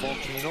pooping.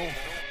 volcano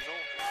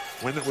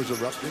when it was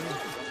erupting.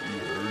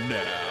 You're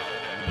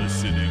now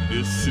listening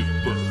to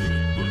Super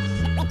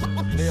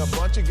Hooper. They're a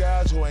bunch of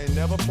guys who ain't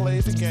never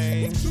played the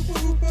game. Super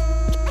Hooper.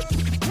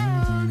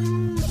 Can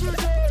you dig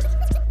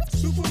it?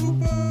 Super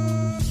Hooper.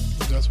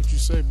 That's what you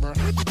say, bro.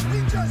 We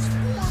just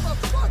form a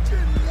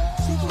fucking wall.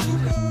 Super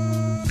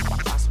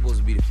Hooper. I'm supposed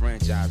to be the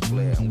franchise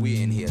player, and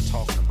we're in here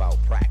talking about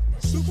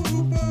practice. Super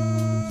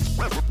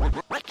Hooper.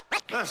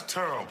 That's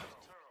terrible.